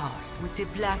my heart with the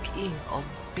black ink of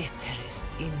bitterest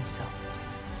insult.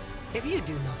 If you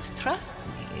do not trust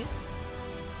me,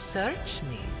 search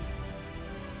me.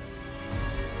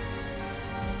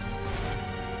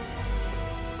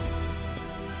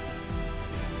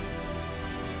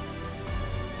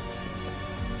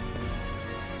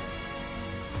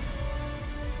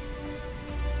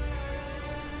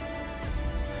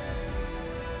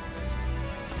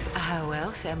 How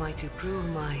else am I to prove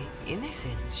my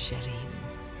innocence, Shireen?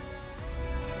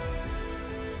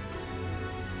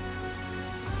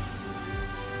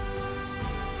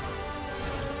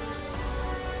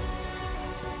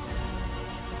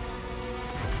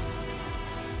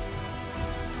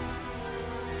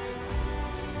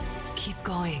 Keep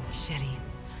going, Sherian.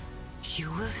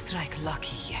 You will strike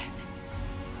lucky yet.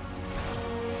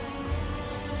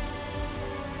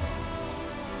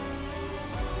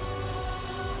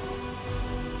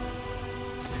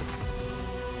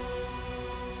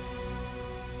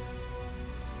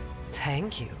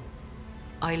 Thank you.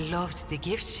 I loved the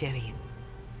gift, Sherian.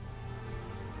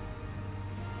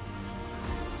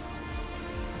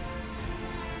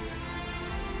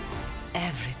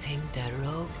 Everything the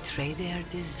rogue trader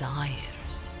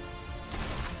desires.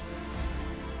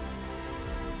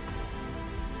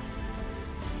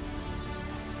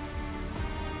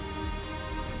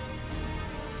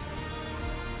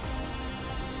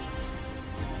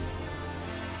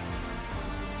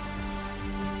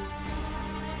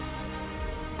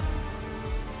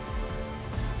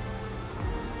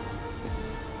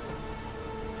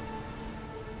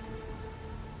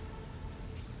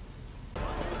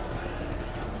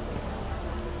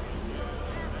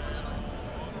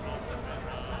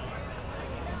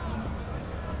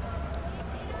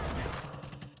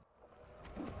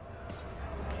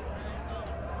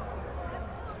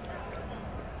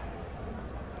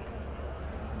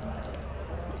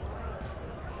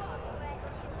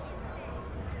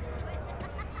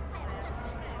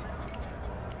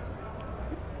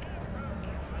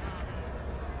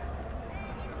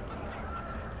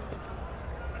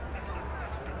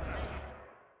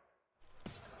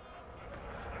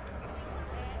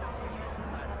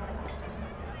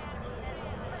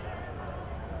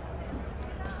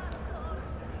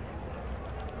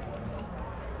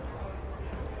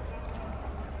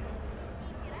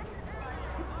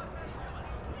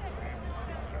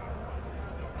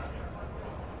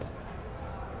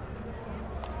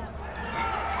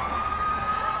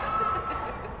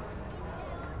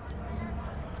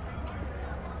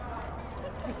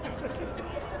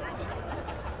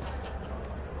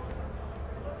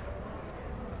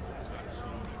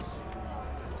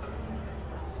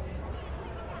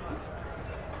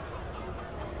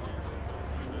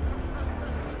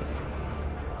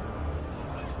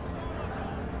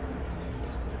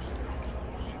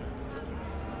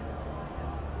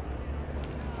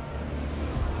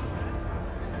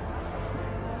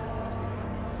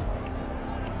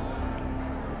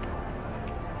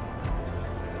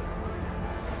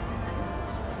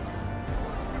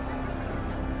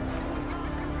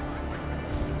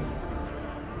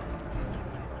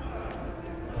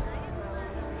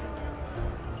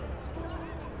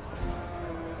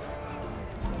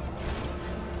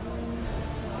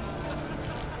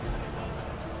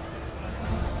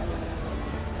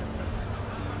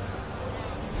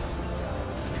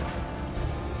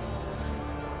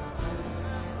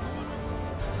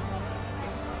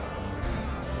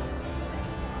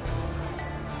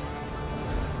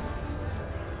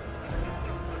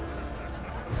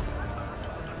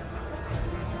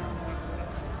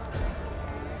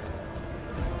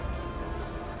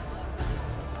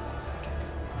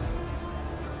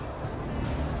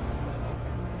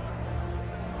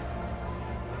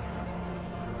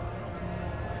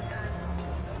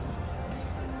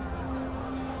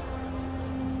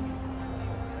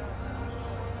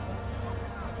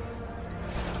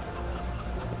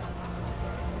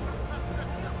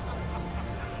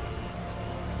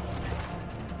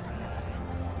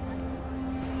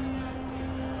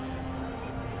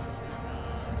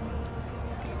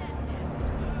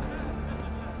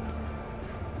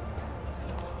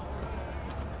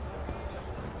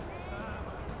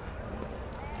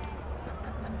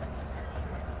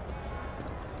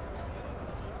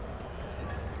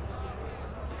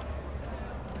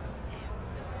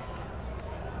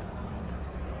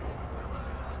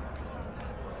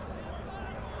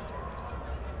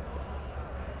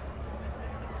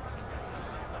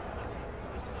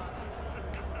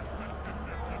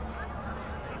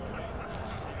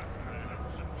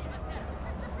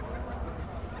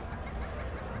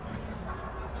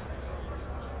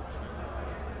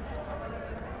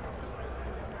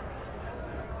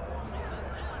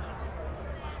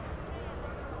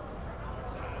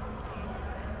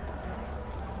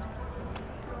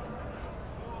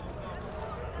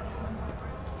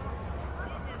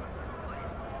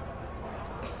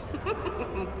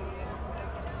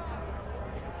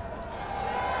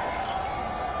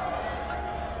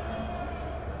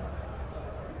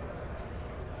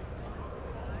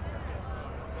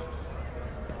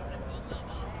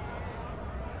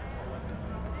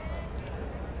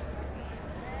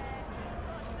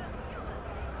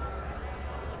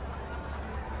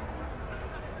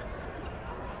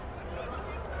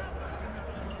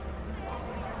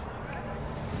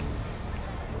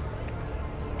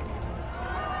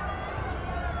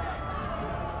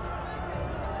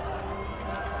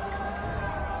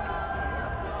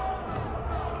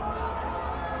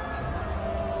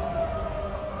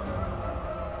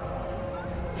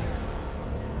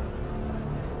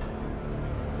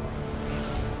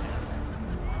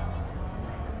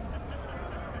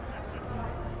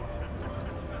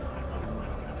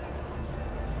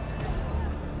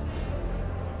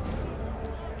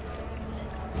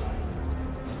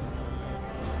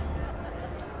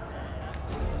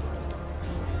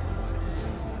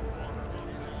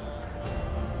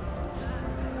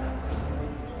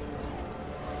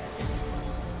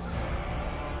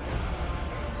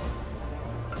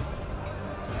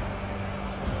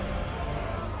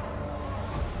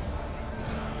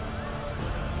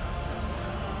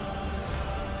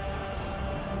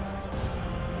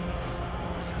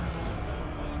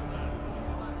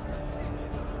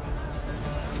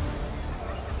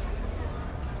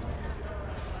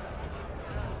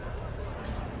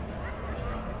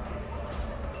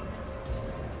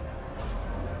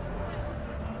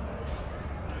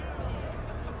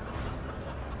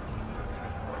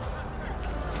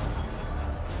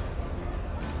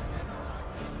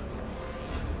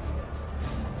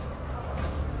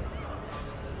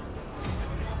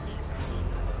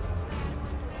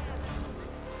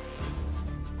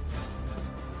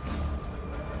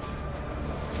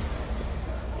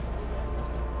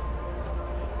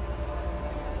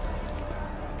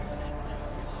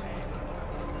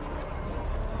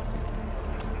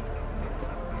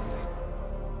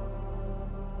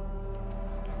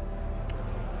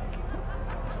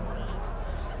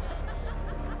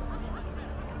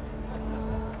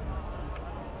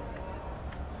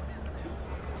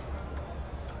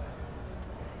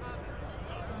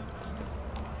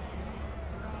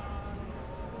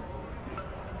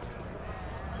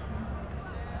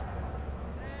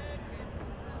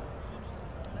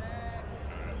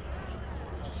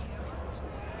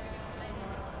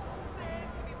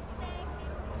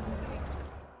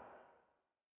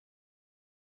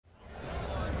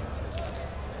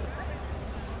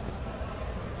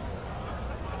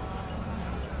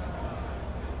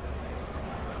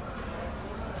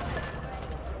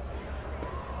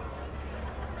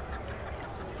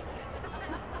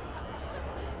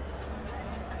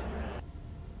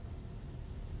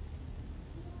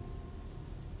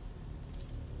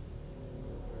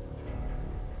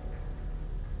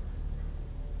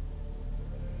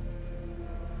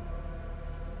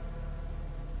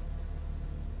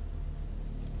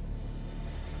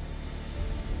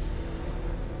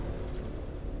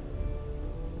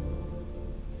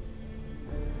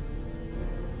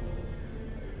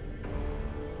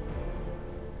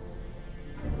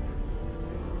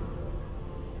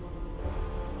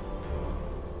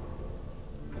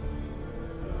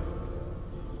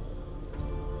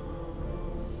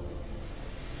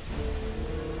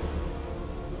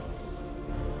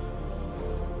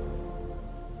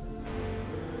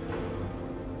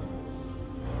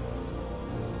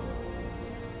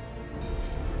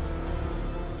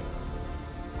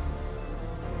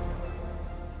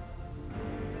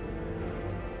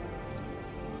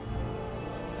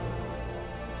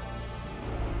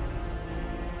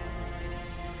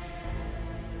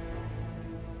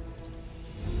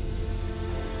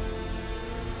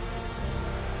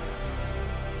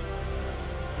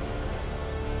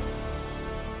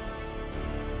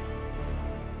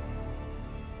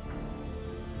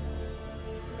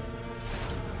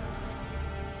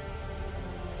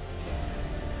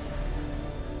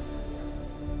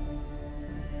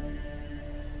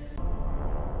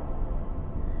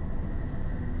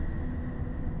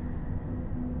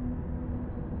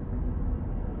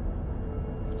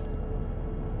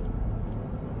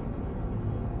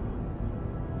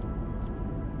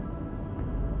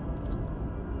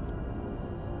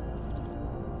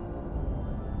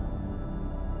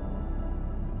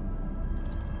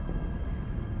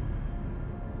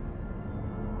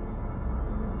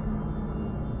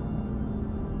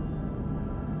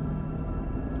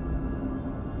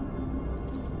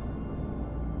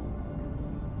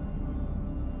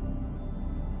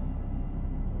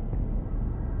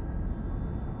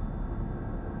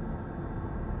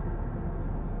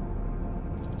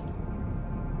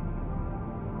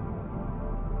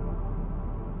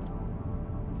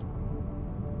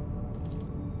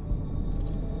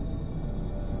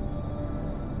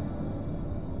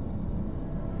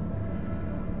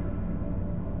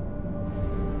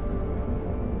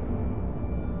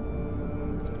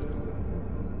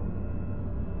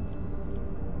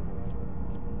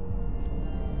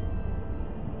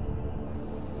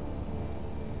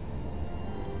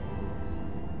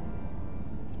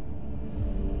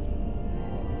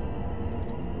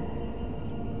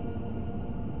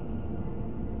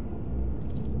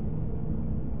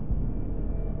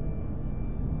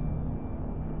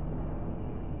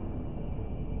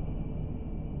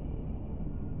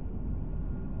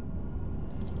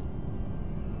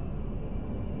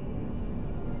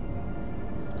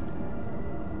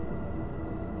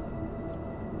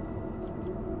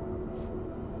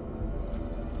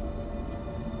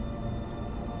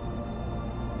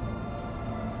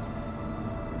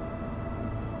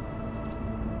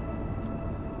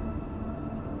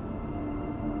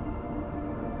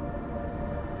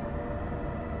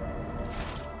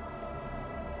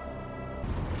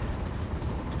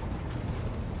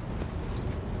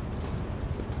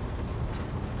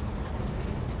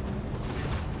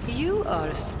 You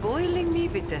are spoiling me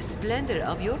with the splendor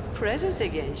of your presence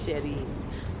again, Shireen.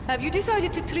 Have you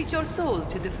decided to treat your soul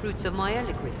to the fruits of my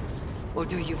eloquence? Or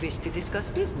do you wish to discuss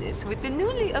business with the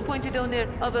newly appointed owner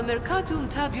of a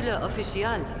Mercatum Tabula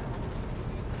Officiale?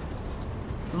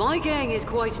 My gang is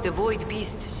quite the void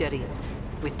beast, Shireen,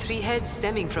 with 3 heads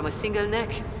stemming from a single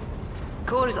neck.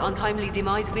 Kor's untimely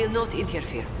demise will not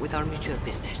interfere with our mutual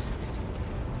business.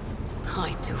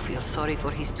 I do feel sorry for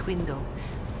his twin, though.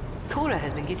 Cora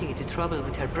has been getting into trouble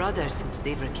with her brother since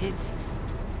they were kids.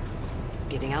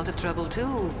 Getting out of trouble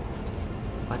too,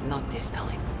 but not this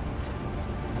time.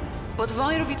 But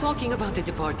why are we talking about the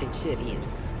departed, Shireen?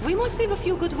 We must save a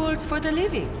few good words for the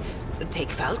living.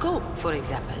 Take Falco, for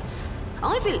example.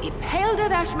 I will impale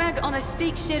that ashmag on a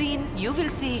stake, Shireen. You will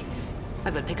see. I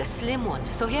will pick a slim one,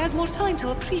 so he has more time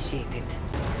to appreciate it.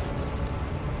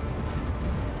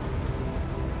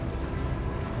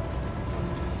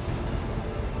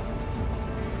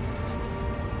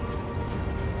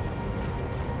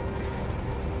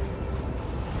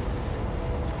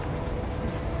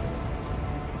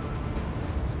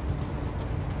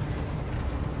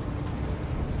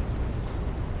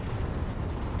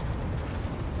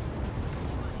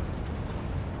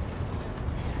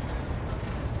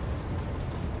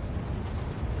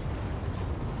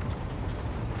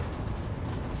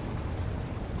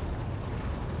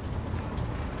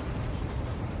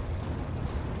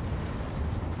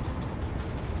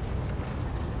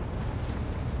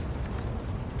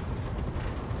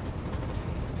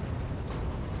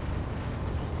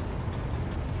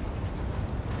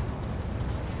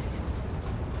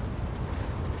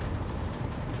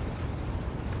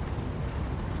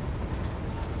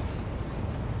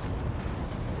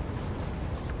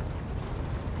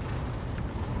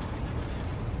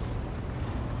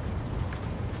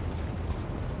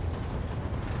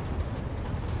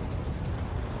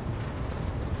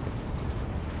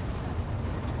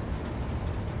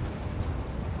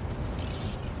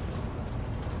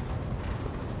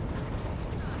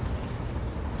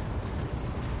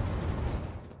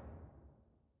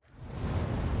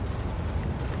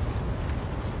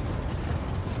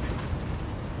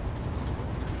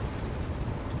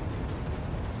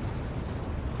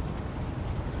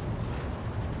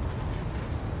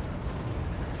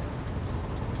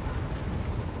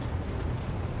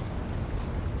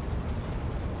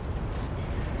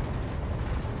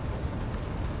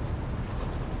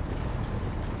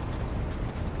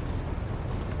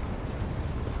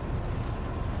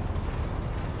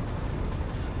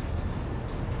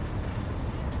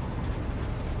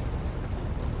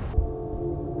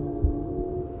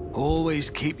 Always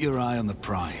keep your eye on the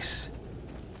price.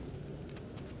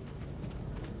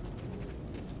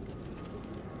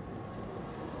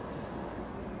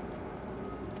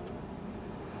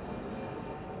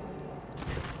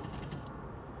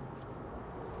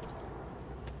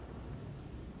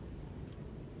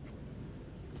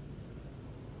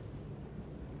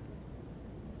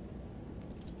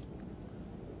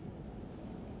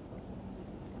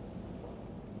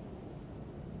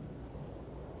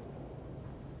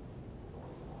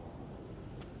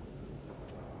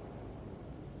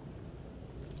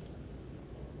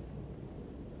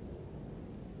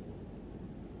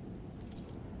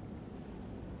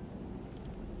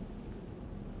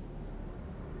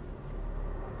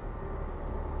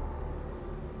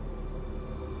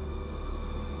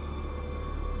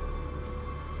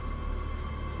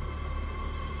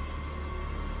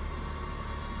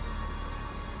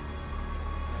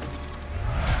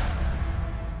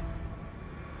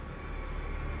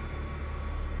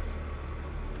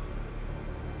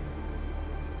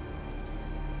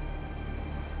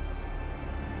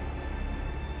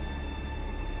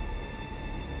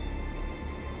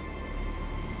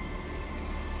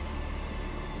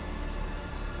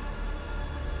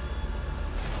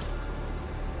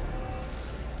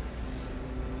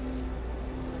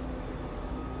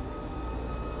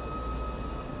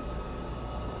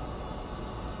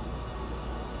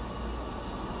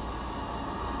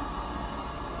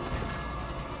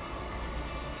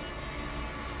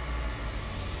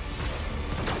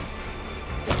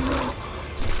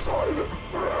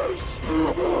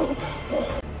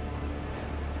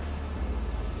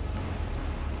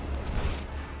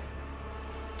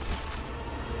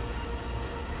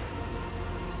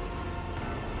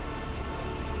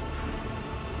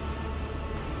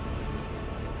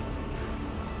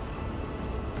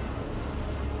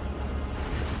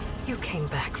 You came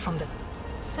back from the...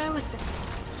 So was it.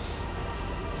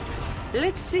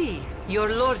 Let's see.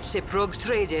 Your lordship, rogue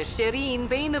trader, Shireen,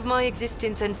 bane of my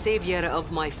existence and savior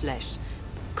of my flesh.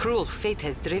 Cruel fate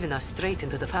has driven us straight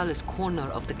into the foulest corner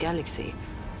of the galaxy.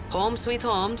 Home sweet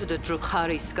home to the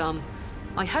Drukhari scum.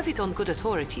 I have it on good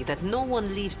authority that no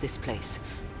one leaves this place.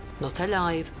 Not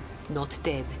alive, not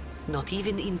dead, not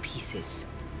even in pieces.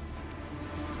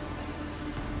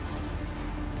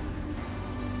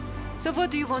 So what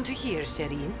do you want to hear,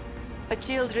 Shireen? A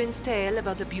children's tale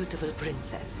about a beautiful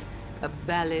princess? A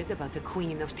ballad about the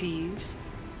Queen of Thieves?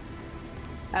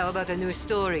 How about a new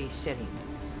story, Shireen?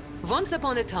 Once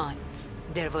upon a time,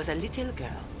 there was a little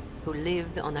girl who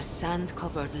lived on a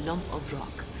sand-covered lump of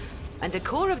rock. And the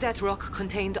core of that rock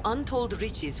contained untold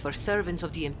riches for servants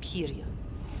of the Imperium.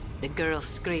 The girl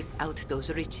scraped out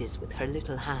those riches with her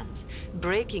little hands,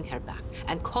 breaking her back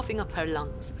and coughing up her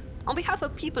lungs, on behalf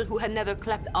of people who had never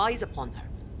clapped eyes upon her,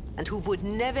 and who would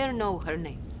never know her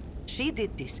name. She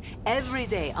did this every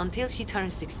day until she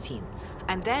turned 16.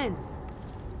 And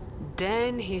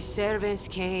then his servants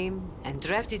came and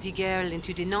drafted the girl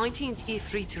into the 19th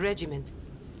Ifrit Regiment.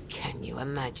 Can you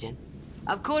imagine?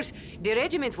 Of course, the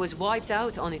regiment was wiped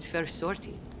out on its first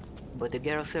sortie. But the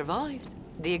girl survived.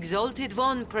 The Exalted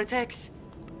One protects.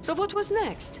 So what was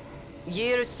next?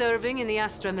 Years serving in the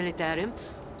Astra Militarum,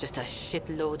 just a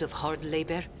shitload of hard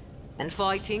labor, and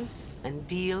fighting, and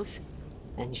deals,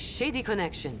 and shady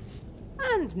connections,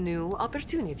 and new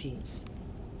opportunities.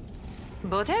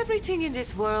 But everything in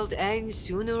this world ends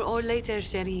sooner or later,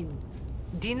 Shireen.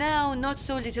 The now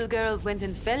not-so-little girl went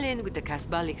and fell in with the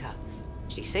Kasbalika.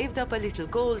 She saved up a little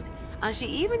gold, and she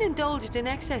even indulged in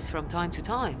excess from time to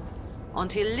time,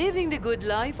 until living the good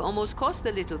life almost cost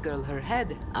the little girl her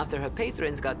head after her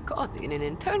patrons got caught in an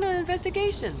internal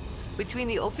investigation between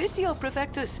the Officio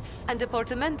Prefectus and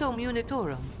Departamento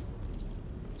Munitorum.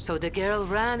 So the girl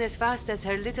ran as fast as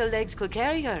her little legs could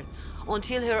carry her,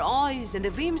 until her eyes and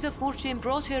the beams of fortune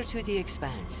brought her to the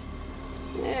expanse.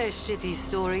 A shitty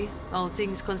story, all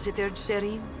things considered,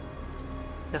 Shireen.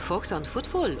 The folks on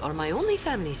Footfall are my only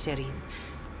family, Shireen.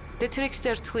 The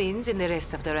trickster twins and the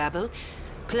rest of the rabble,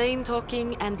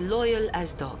 plain-talking and loyal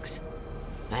as dogs.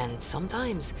 And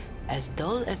sometimes as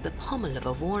dull as the pommel of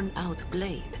a worn-out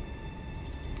blade.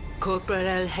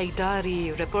 Corporal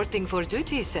Heydari reporting for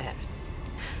duty, sir.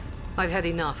 I've had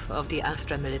enough of the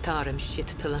Astra Militarum shit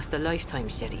to last a lifetime,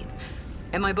 Shireen.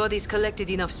 And my body's collected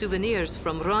enough souvenirs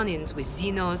from run-ins with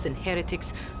Xenos and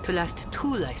heretics to last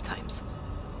 2 lifetimes.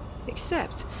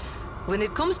 Except, when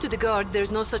it comes to the Guard, there's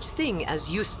no such thing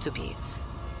as used to be.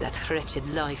 That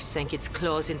wretched life sank its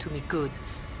claws into me good.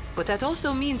 But that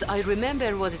also means I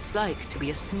remember what it's like to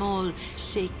be a small,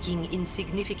 shaking,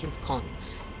 insignificant pawn.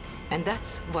 And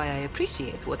that's why I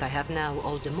appreciate what I have now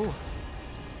all the more.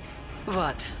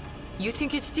 What? You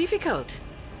think it's difficult?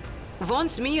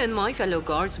 Once me and my fellow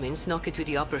guardsmen snuck into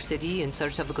the upper city in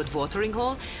search of a good watering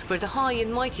hole where the high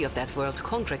and mighty of that world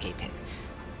congregated.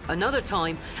 Another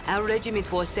time, our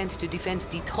regiment was sent to defend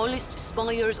the tallest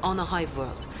spires on a hive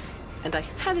world. And I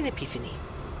had an epiphany.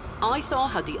 I saw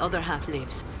how the other half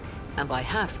lives. And by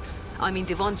half, I mean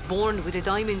the ones born with a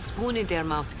diamond spoon in their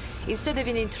mouth instead of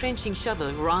an entrenching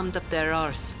shovel rammed up their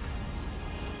arse.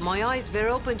 My eyes were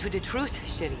open to the truth,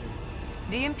 Shireen.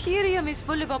 The Imperium is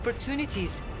full of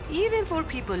opportunities, even for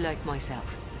people like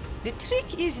myself. The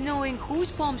trick is knowing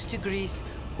whose palms to grease,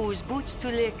 whose boots to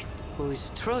lick, whose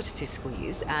throats to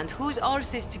squeeze, and whose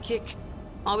arses to kick.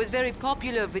 I was very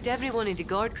popular with everyone in the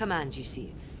Guard Command, you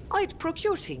see. I'd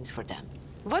procure things for them,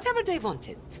 whatever they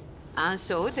wanted. And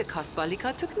so the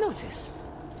Kasbalika took notice.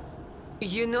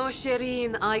 You know,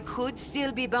 Shireen, I could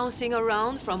still be bouncing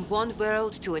around from one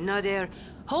world to another,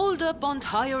 holed up on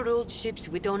tired old ships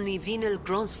with only venal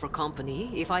grunts for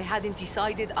company, if I hadn't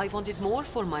decided I wanted more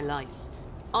for my life.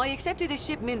 I accepted a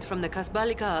shipment from the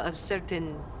Kasbalika of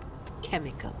certain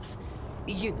chemicals.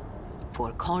 You know,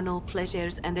 for carnal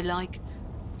pleasures and the like.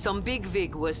 Some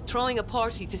bigwig was throwing a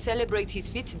party to celebrate his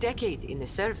 5th decade in the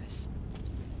service.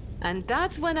 And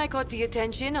that's when I caught the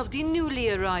attention of the newly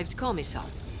arrived commissar.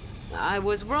 I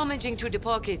was rummaging through the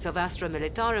pockets of Astra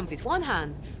Militarum with one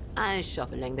hand and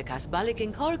shuffling the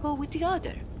Kasbalican cargo with the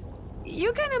other.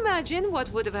 You can imagine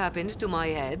what would have happened to my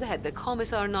head had the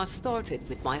commissar not started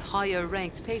with my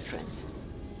higher-ranked patrons.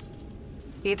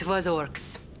 It was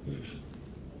orcs.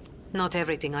 Not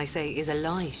everything I say is a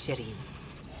lie, Shireen.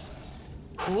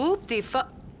 Whoop the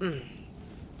fu-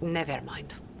 Never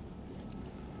mind.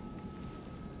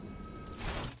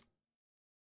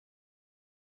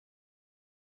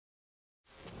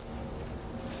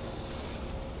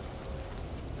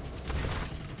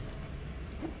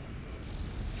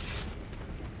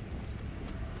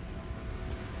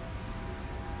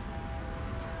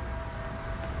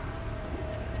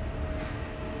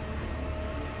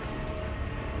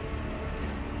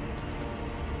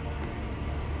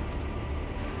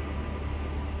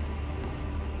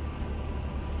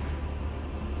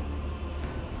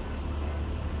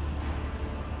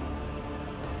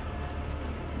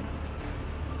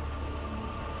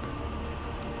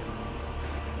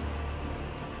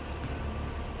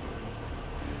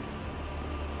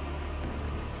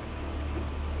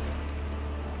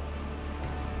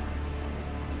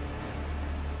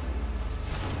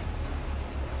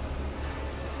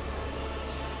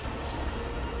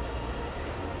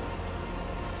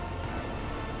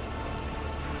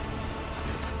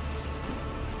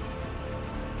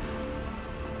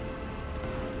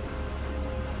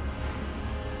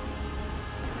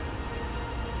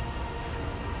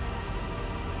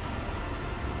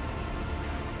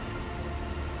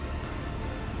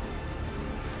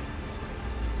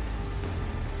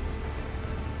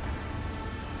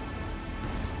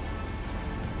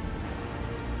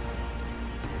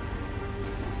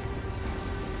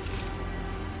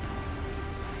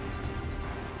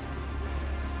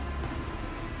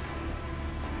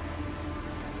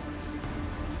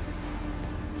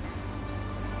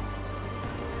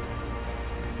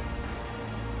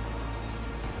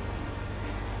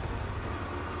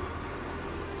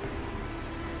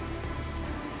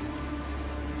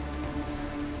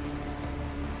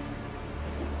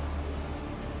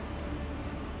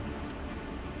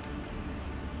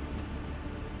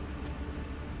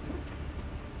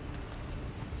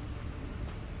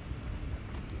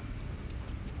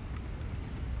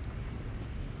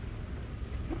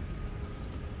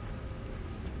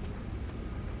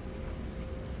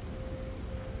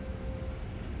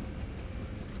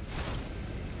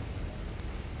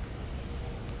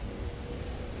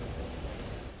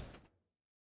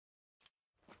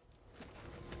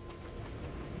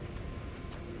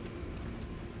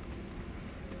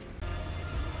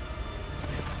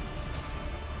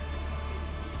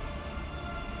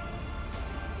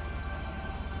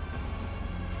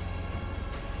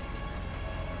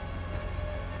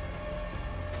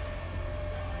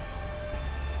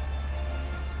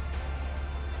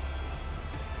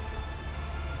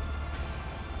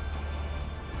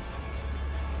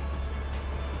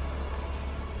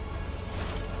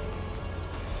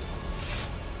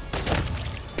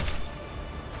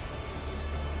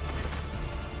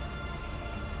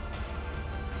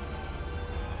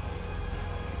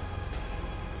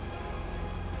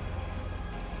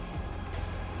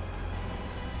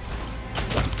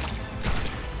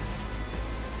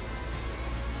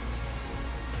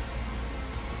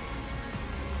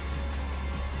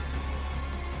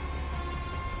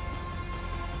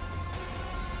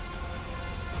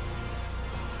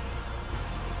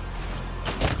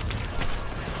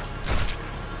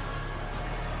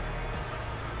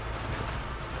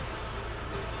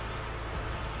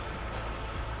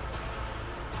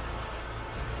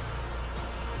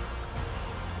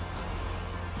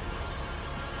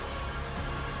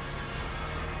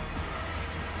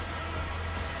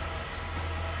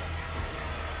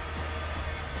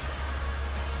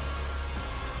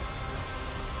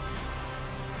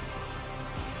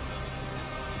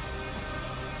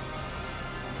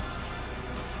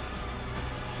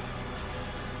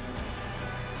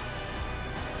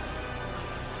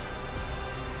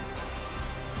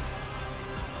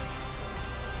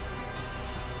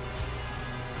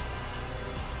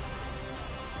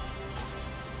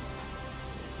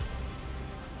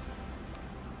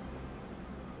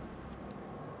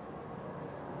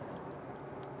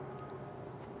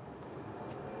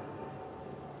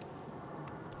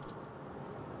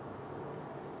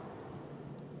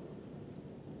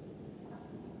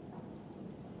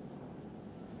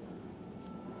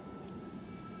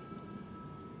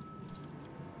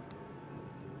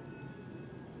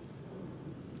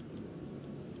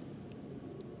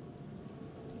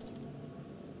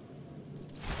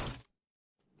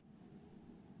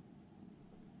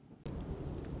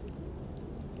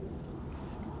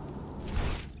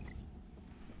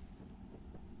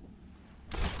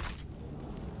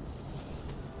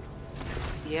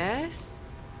 Yes?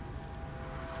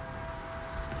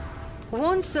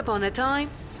 Once upon a time,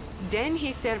 then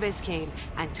his servants came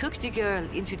and took the girl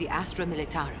into the Astra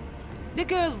Militarum. The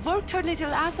girl worked her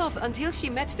little ass off until she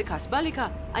met the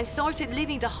Kasbalika and started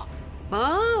living the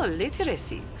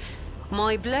literacy.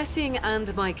 My blessing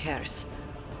and my curse.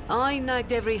 I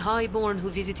nagged every highborn who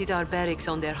visited our barracks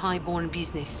on their highborn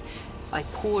business. I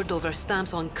poured over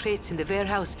stamps on crates in the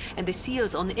warehouse and the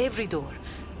seals on every door.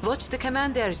 Watched the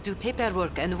commanders do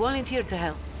paperwork and volunteered to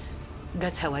help.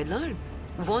 That's how I learned,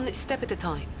 one step at a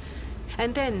time.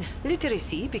 And then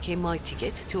literacy became my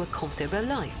ticket to a comfortable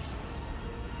life.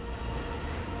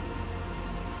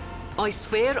 I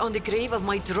swear on the grave of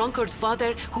my drunkard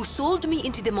father who sold me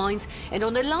into the mines, and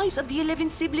on the lives of the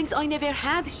 11 siblings I never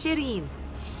had, Shireen.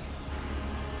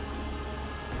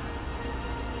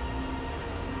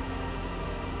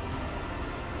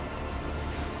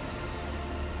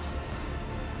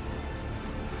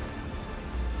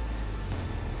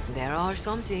 There are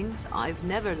some things I've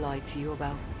never lied to you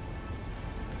about.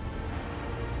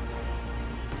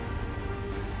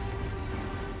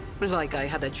 Like I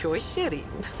had a choice, Shireen.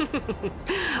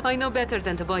 I know better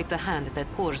than to bite the hand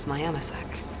that pours my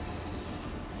amasak.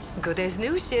 Good as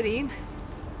new, Shireen.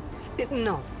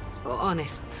 No,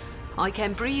 honest. I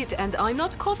can breathe and I'm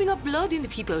not coughing up blood in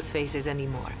people's faces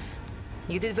anymore.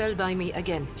 You did well by me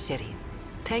again, Shireen.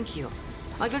 Thank you.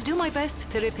 I will do my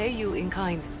best to repay you in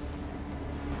kind.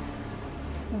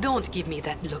 Don't give me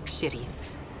that look, Shireen.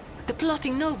 The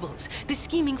plotting nobles, the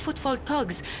scheming footfall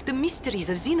thugs, the mysteries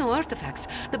of Xeno artifacts,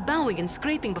 the bowing and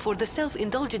scraping before the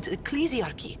self-indulgent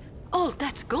ecclesiarchy. All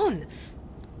that's gone.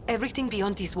 Everything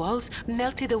beyond these walls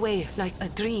melted away like a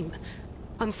dream.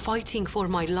 I'm fighting for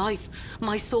my life.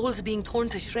 My soul's being torn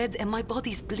to shreds and my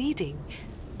body's bleeding.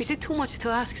 Is it too much to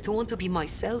ask to want to be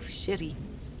myself, Shireen?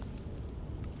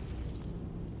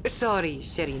 Sorry,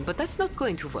 Shireen, but that's not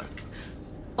going to work.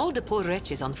 All the poor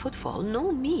wretches on Footfall know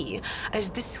me as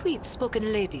the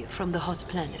sweet-spoken lady from the hot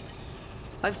planet.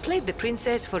 I've played the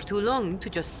princess for too long to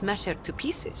just smash her to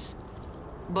pieces.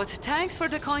 But thanks for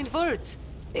the kind words.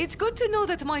 It's good to know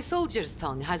that my soldier's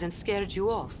tongue hasn't scared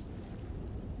you off.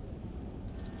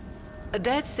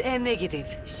 That's a negative,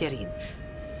 Shireen.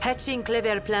 Hatching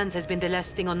clever plans has been the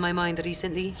last thing on my mind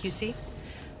recently, you see?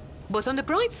 But on the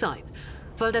bright side,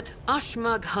 while that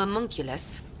Ashmag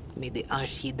homunculus, may the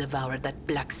Ashi devour that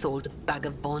black-souled bag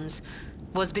of bones,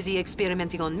 was busy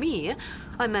experimenting on me,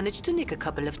 I managed to nick a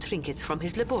couple of trinkets from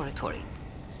his laboratory.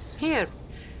 Here,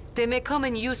 they may come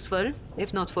in useful,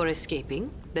 if not for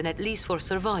escaping, then at least for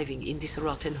surviving in this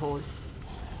rotten hole.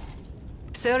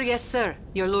 Sir, yes sir,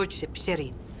 your lordship,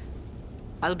 Shireen.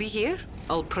 I'll be here,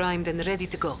 all primed and ready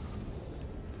to go.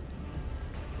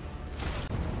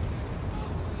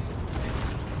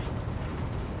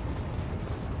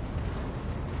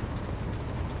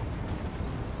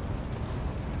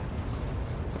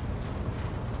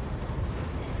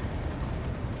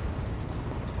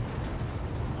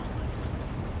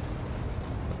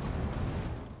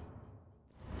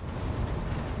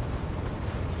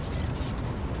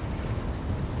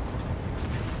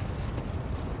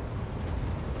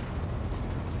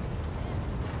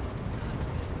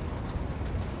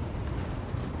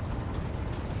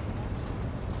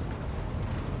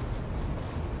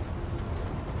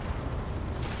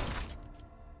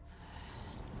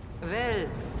 Well,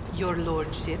 your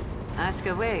lordship, ask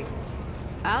away.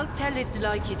 I'll tell it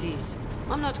like it is.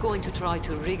 I'm not going to try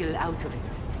to wriggle out of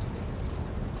it.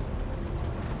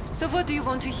 So what do you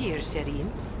want to hear, Shireen?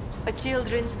 A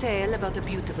children's tale about a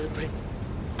beautiful prince.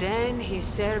 Then his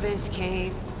servants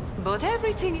came, bought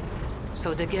everything.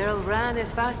 So the girl ran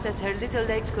as fast as her little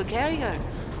legs could carry her,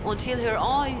 until her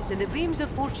eyes and the whims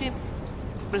of fortune...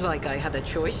 Like I had a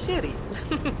choice, Shireen.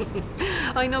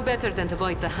 I know better than to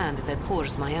bite the hand that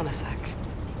pours my amasak.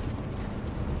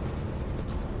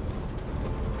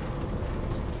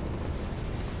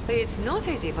 It's not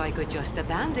as if I could just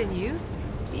abandon you.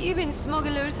 Even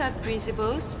smugglers have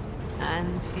principles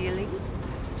and feelings.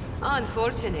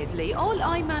 Unfortunately, all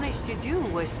I managed to do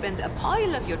was spend a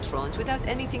pile of your trons without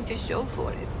anything to show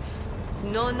for it.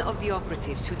 None of the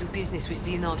operatives who do business with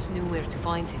Xenos knew where to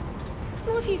find him.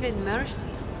 Not even Mercy.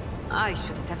 I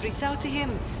shouldn't have reached out to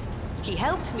him. He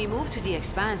helped me move to the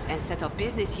Expanse and set up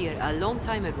business here a long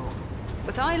time ago.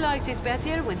 But I liked it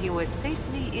better when he was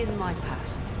safely in my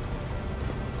past.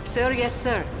 Sir, yes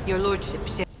sir, your lordship.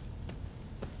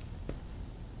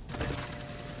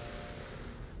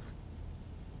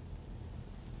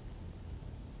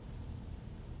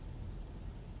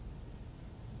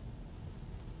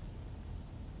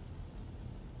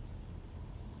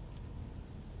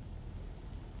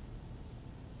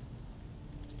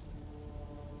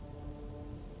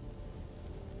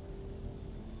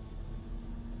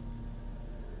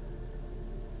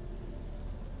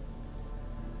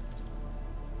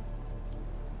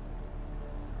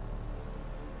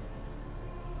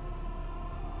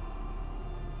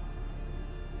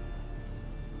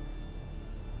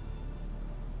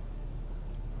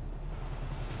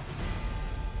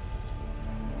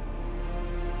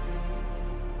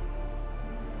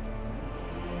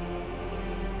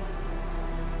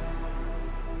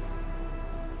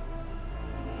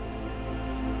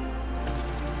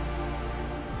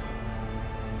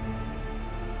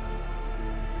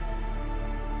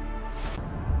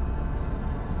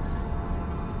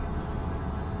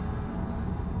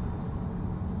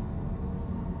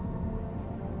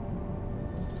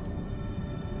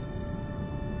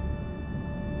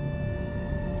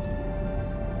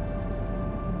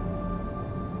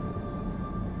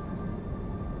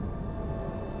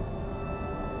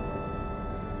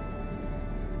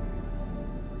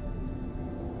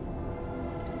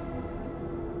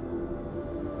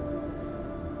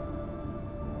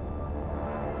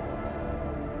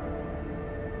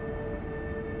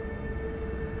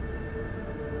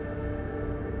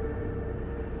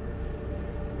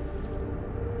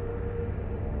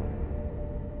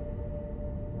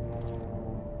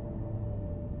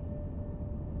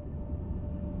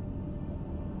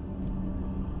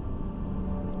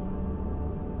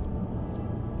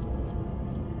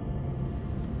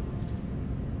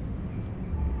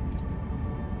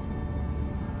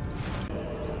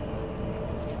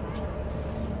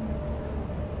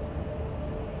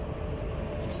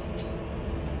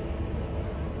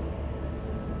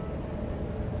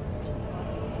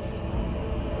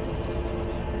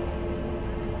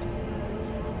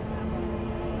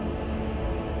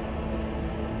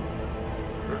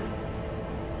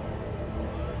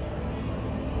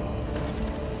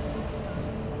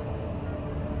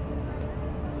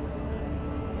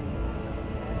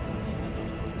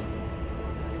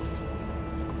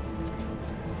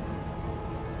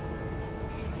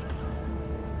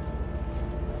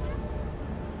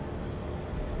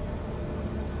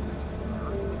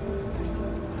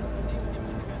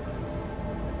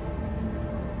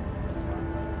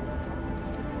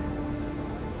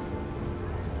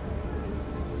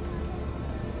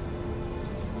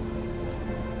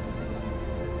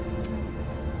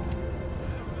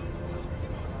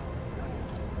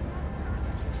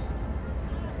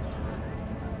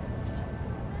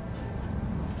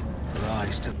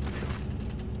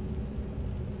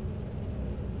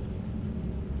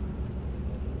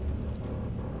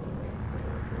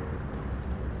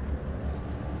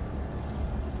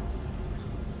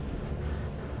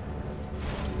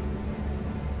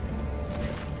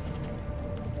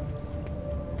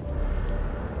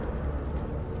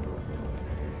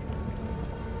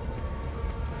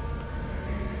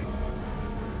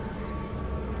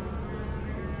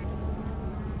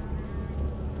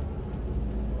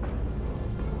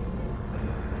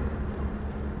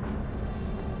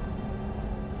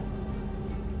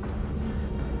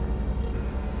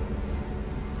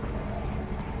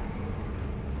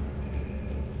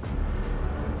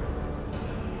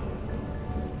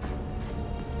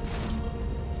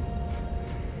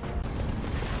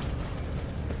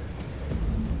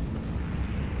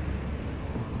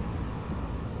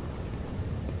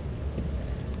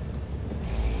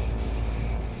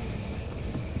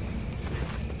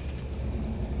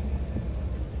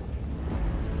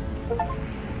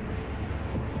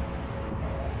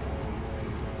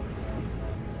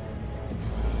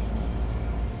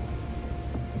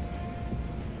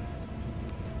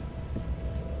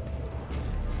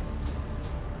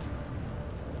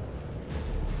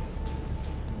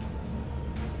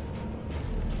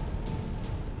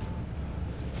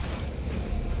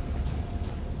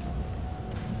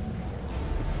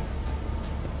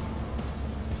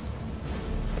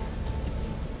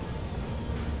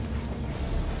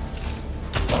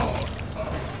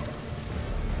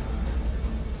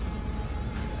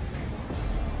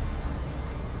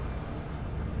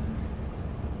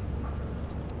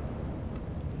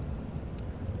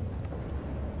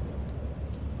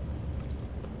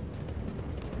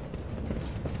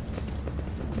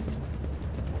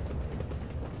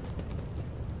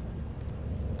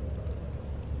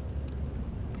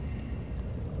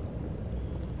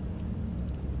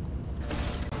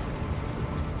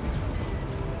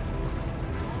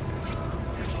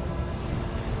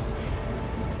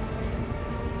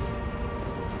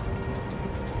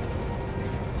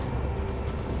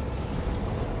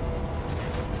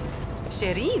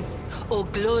 Shireen, O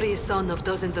glorious son of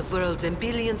dozens of worlds and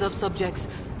billions of subjects,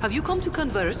 have you come to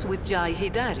converse with Jai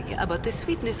Heydari about the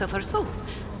sweetness of her soul?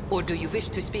 Or do you wish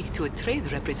to speak to a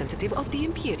trade representative of the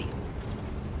Imperium?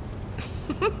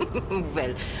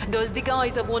 Well, does the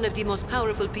guise of one of the most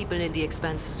powerful people in the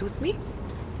Expanse suit me?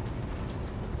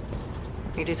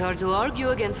 It is hard to argue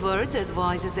against words as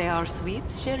wise as they are sweet,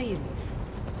 Shireen.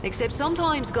 Except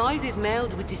sometimes guise is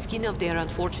mailed with the skin of their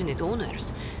unfortunate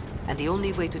owners, and the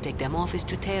only way to take them off is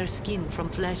to tear skin from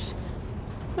flesh.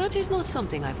 That is not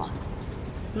something I want.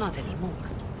 Not anymore.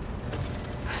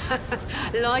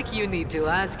 Like you need to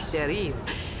ask, Shireen.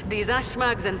 These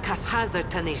Ashmags and Kashaz are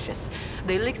tenacious.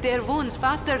 They lick their wounds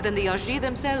faster than the Aji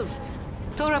themselves.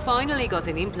 Tora finally got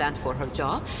an implant for her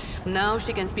jaw. Now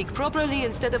she can speak properly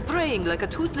instead of braying like a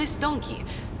toothless donkey.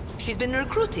 She's been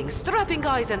recruiting strapping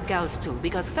guys and gals too,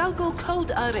 because Falco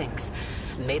culled our ranks.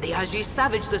 May the Aji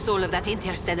savage the soul of that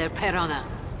interstellar piranha.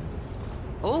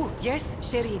 Oh, yes,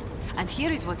 Shireen. And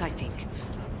here is what I think.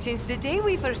 Since the day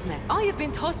we first met, I have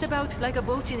been tossed about like a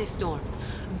boat in a storm.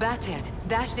 Battered,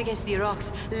 dashed against the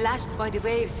rocks, lashed by the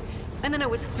waves. And then I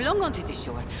was flung onto the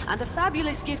shore, and a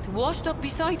fabulous gift washed up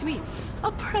beside me.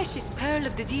 A precious pearl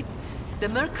of the deep, the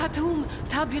Mercatum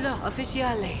Tabula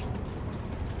Officiale.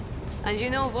 And you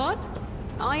know what?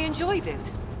 I enjoyed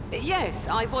it. Yes,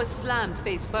 I was slammed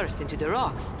face first into the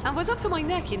rocks, and was up to my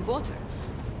neck in water.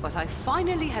 But I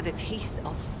finally had a taste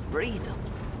of freedom.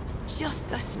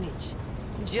 Just a smidge.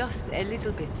 Just a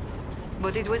little bit.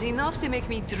 But it was enough to make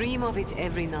me dream of it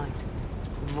every night.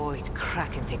 Void,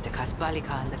 crack and take the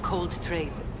Kasbalika and the cold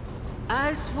trade.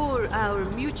 As for our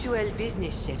mutual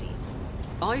business, Sherry,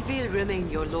 I will remain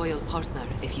your loyal partner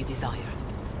if you desire.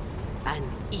 An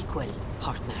equal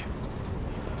partner.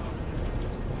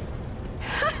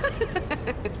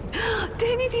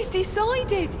 Then it is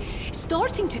decided.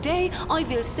 Starting today, I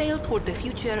will sail toward the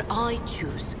future I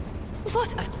choose.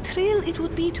 What a thrill it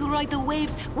would be to ride the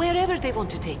waves wherever they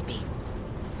want to take me.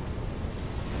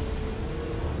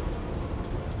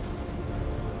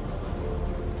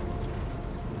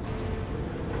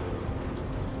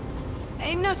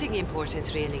 Nothing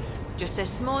important, really. Just a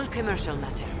small commercial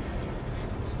matter.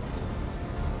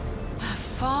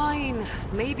 Fine.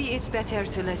 Maybe it's better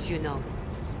to let you know.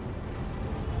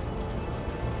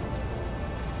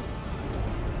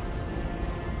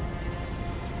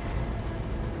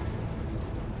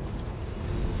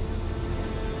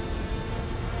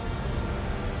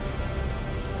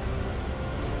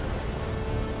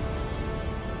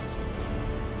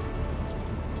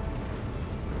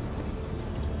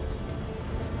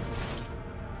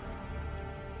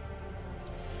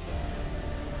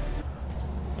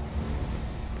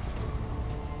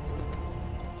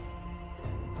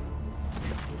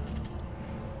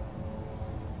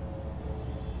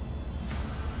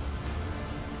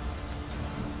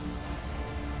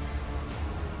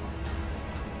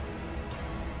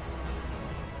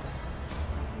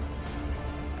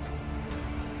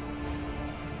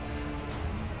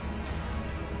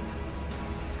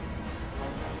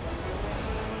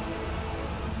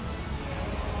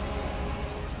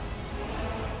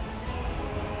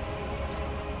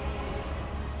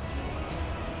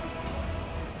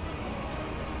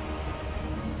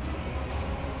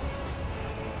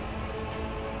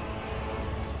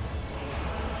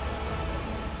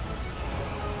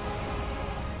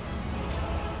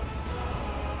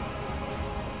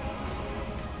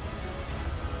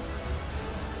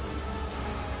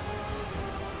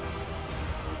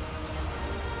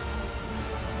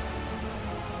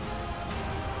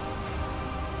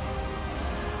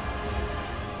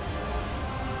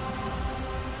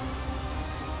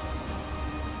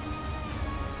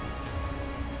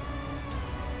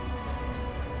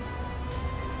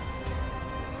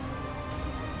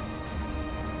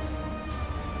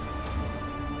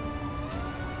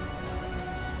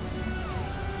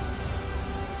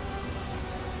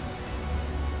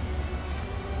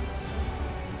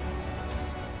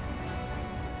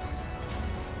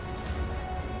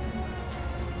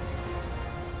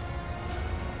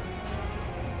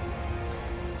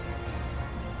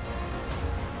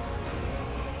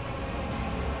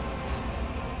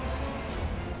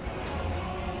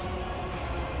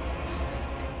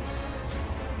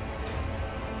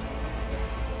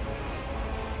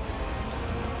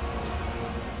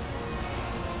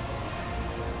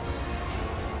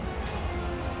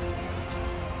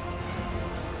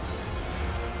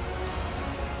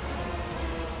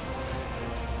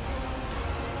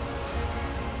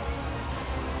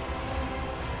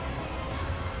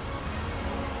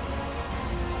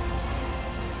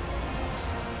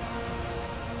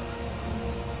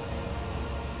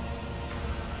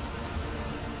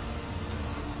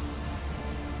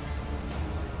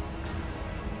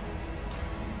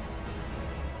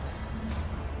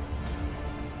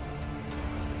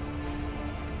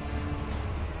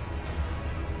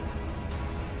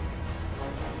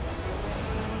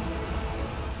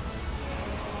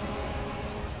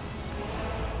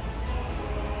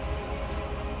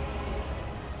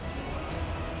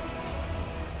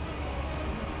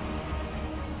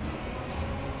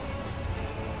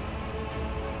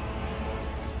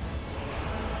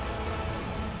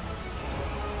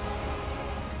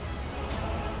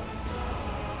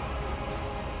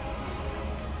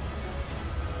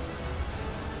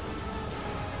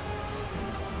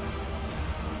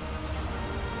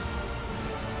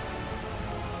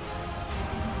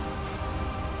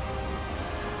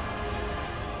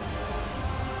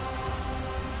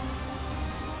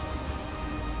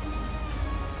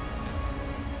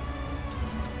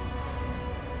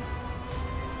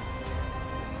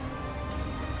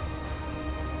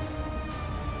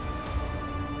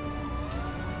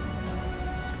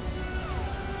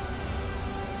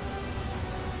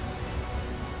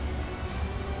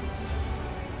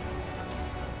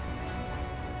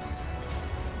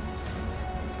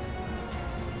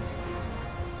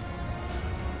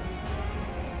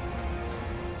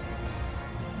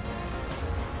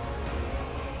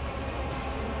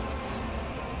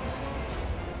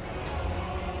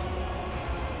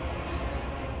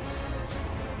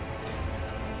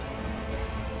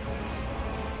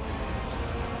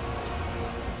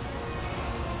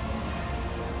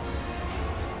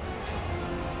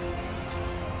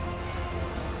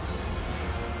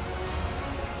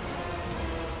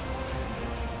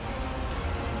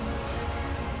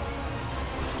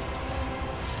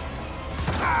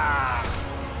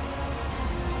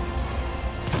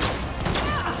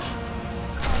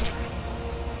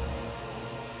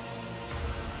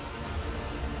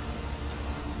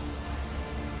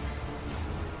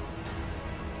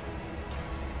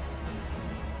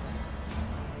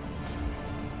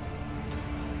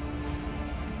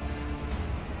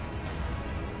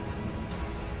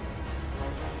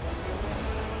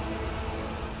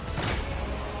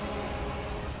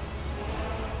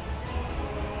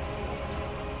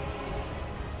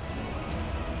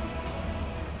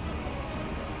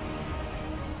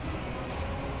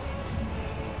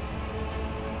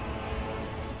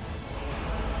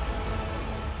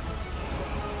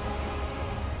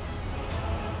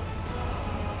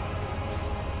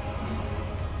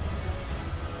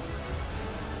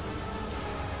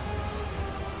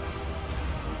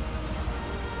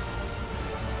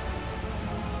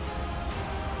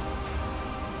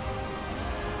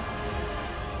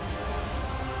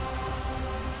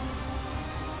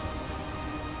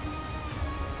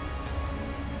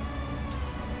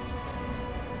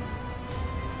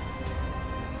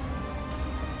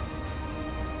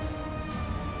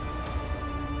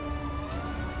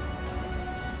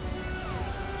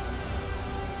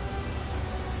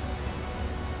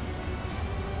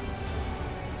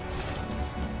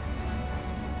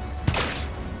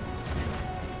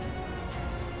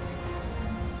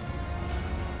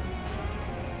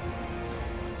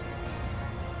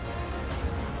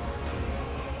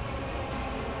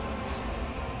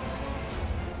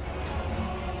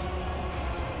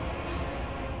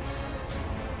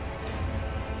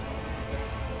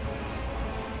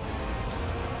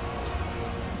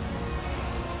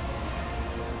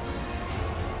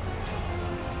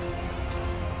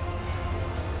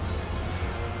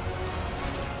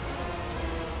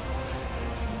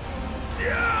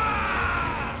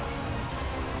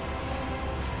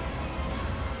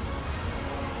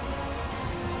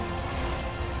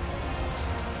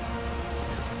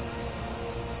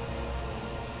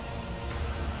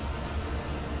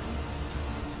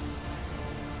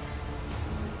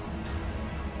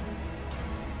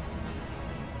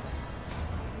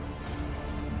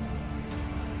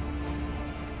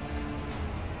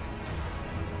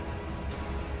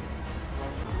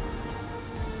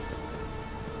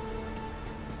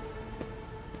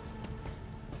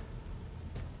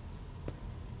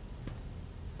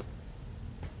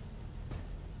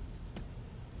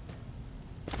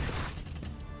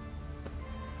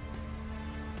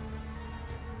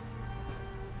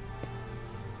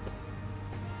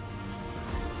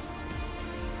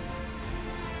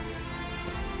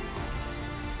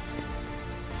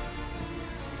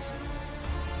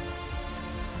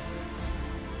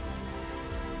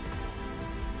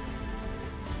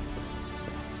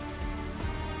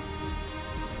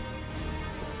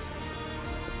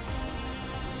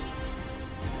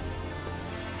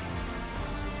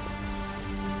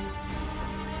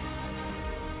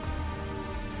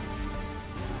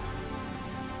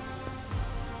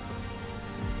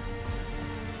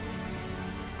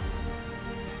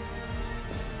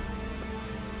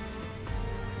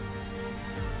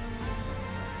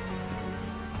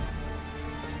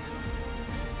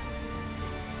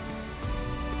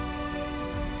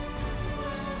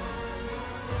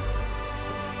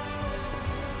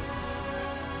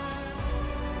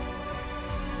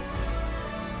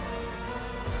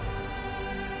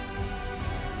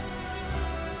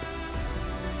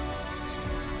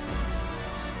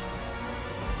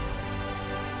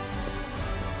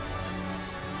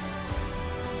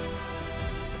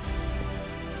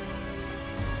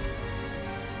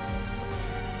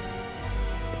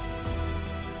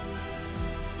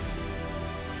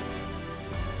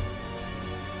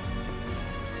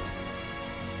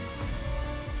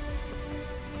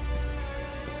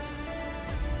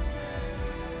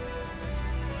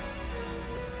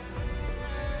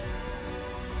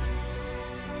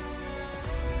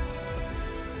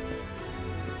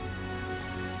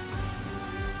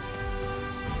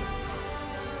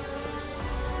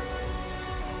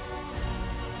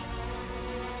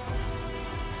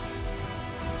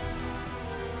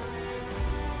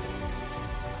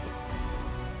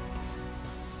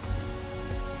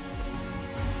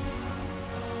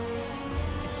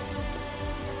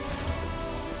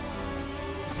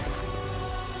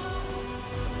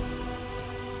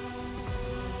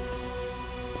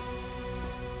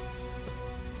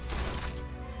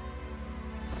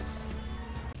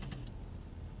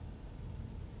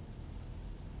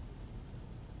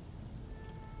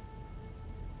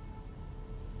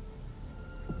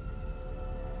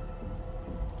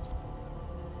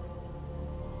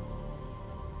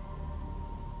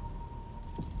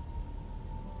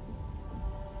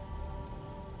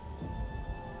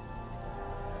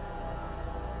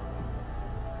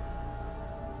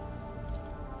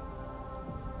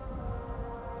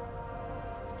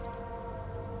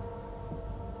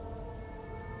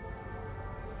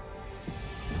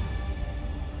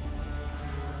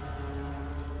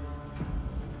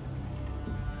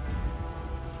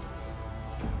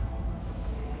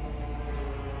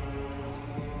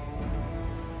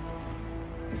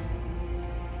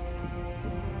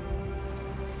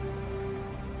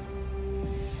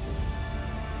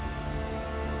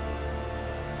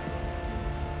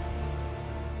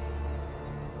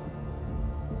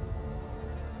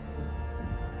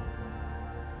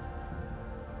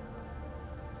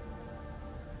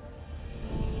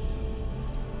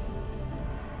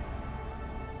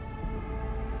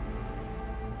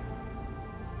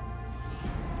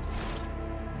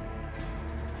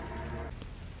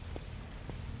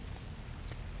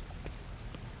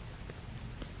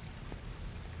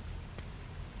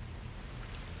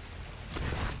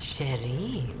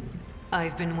 Shireen,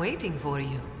 I've been waiting for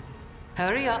you.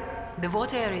 Hurry up, the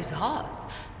water is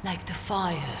hot, like the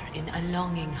fire in a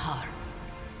longing heart.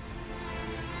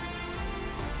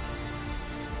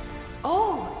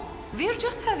 Oh, we're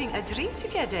just having a drink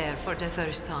together for the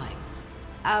first time.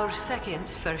 Our second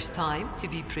first time, to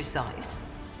be precise.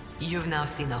 You've now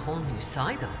seen a whole new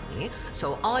side of me,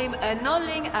 so I'm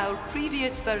annulling our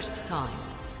previous first time.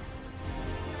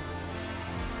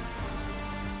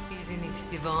 Isn't it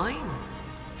divine?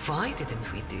 Why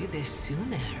didn't we do this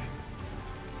sooner?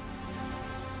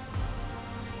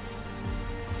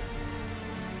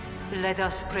 Let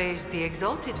us praise the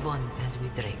Exalted One as we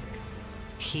drink.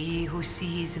 He who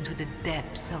sees into the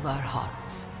depths of our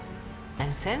hearts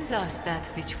and sends us that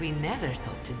which we never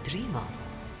thought to dream of,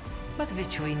 but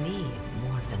which we need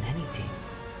more than anything.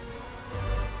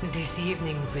 This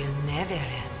evening will never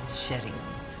end, Shireen.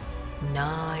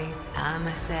 Night,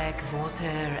 amasek, water,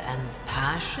 and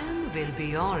passion will be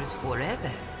yours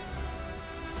forever.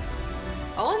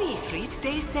 On Ifrit,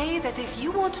 they say that if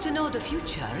you want to know the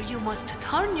future, you must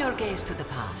turn your gaze to the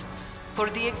past, for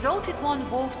the Exalted One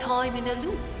wove time in a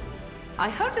loop.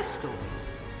 I heard a story,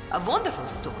 a wonderful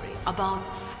story, about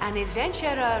an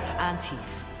adventurer and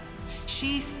thief.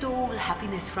 She stole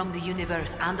happiness from the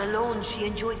universe, and alone she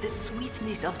enjoyed the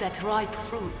sweetness of that ripe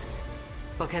fruit.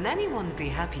 But can anyone be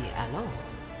happy alone?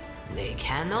 They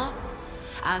cannot.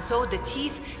 And so the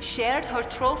thief shared her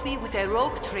trophy with a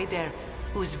rogue trader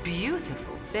whose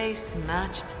beautiful face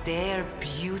matched their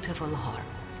beautiful heart.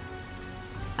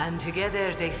 And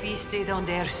together they feasted on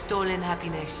their stolen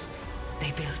happiness.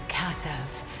 They built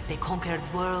castles, they conquered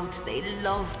worlds, they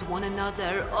loved one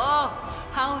another. Oh,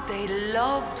 how they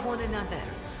loved one another.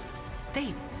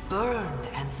 They burned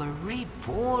and were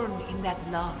reborn in that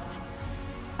love.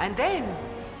 And then,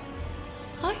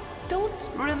 I don't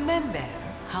remember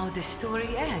how the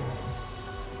story ends.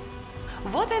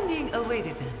 What ending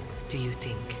awaited them, do you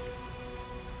think?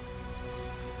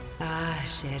 Ah,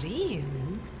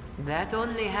 Shireen, that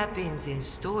only happens in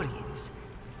stories.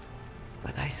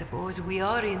 But I suppose we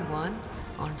are in one,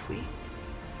 aren't we?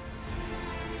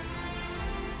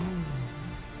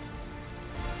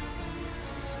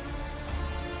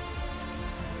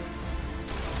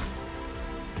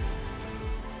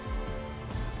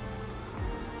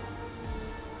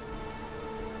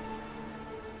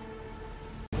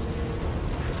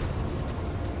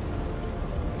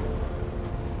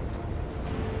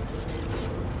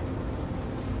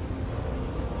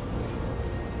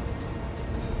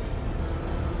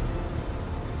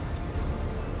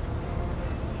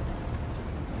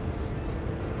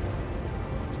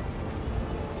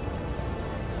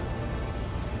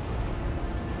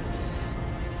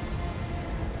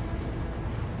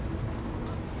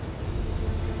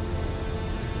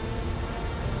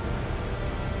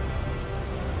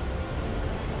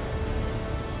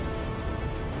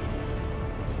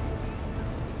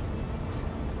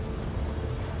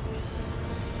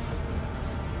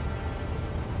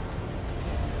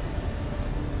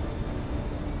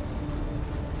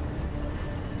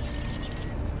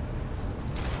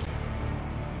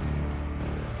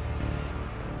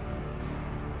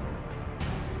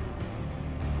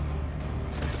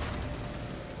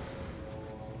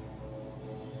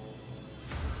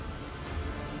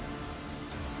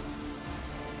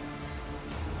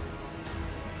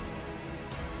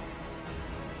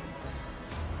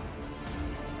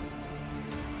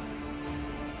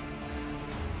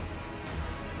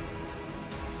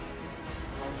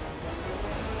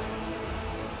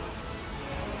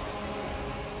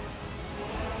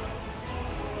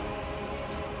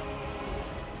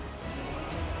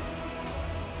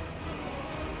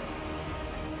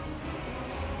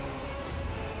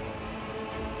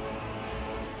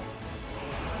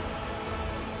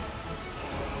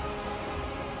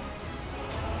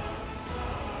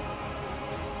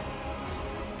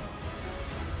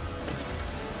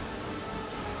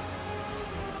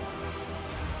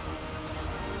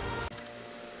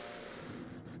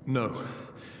 No,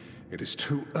 it is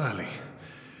too early.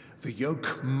 The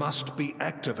yoke must be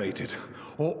activated,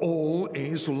 or all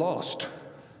is lost.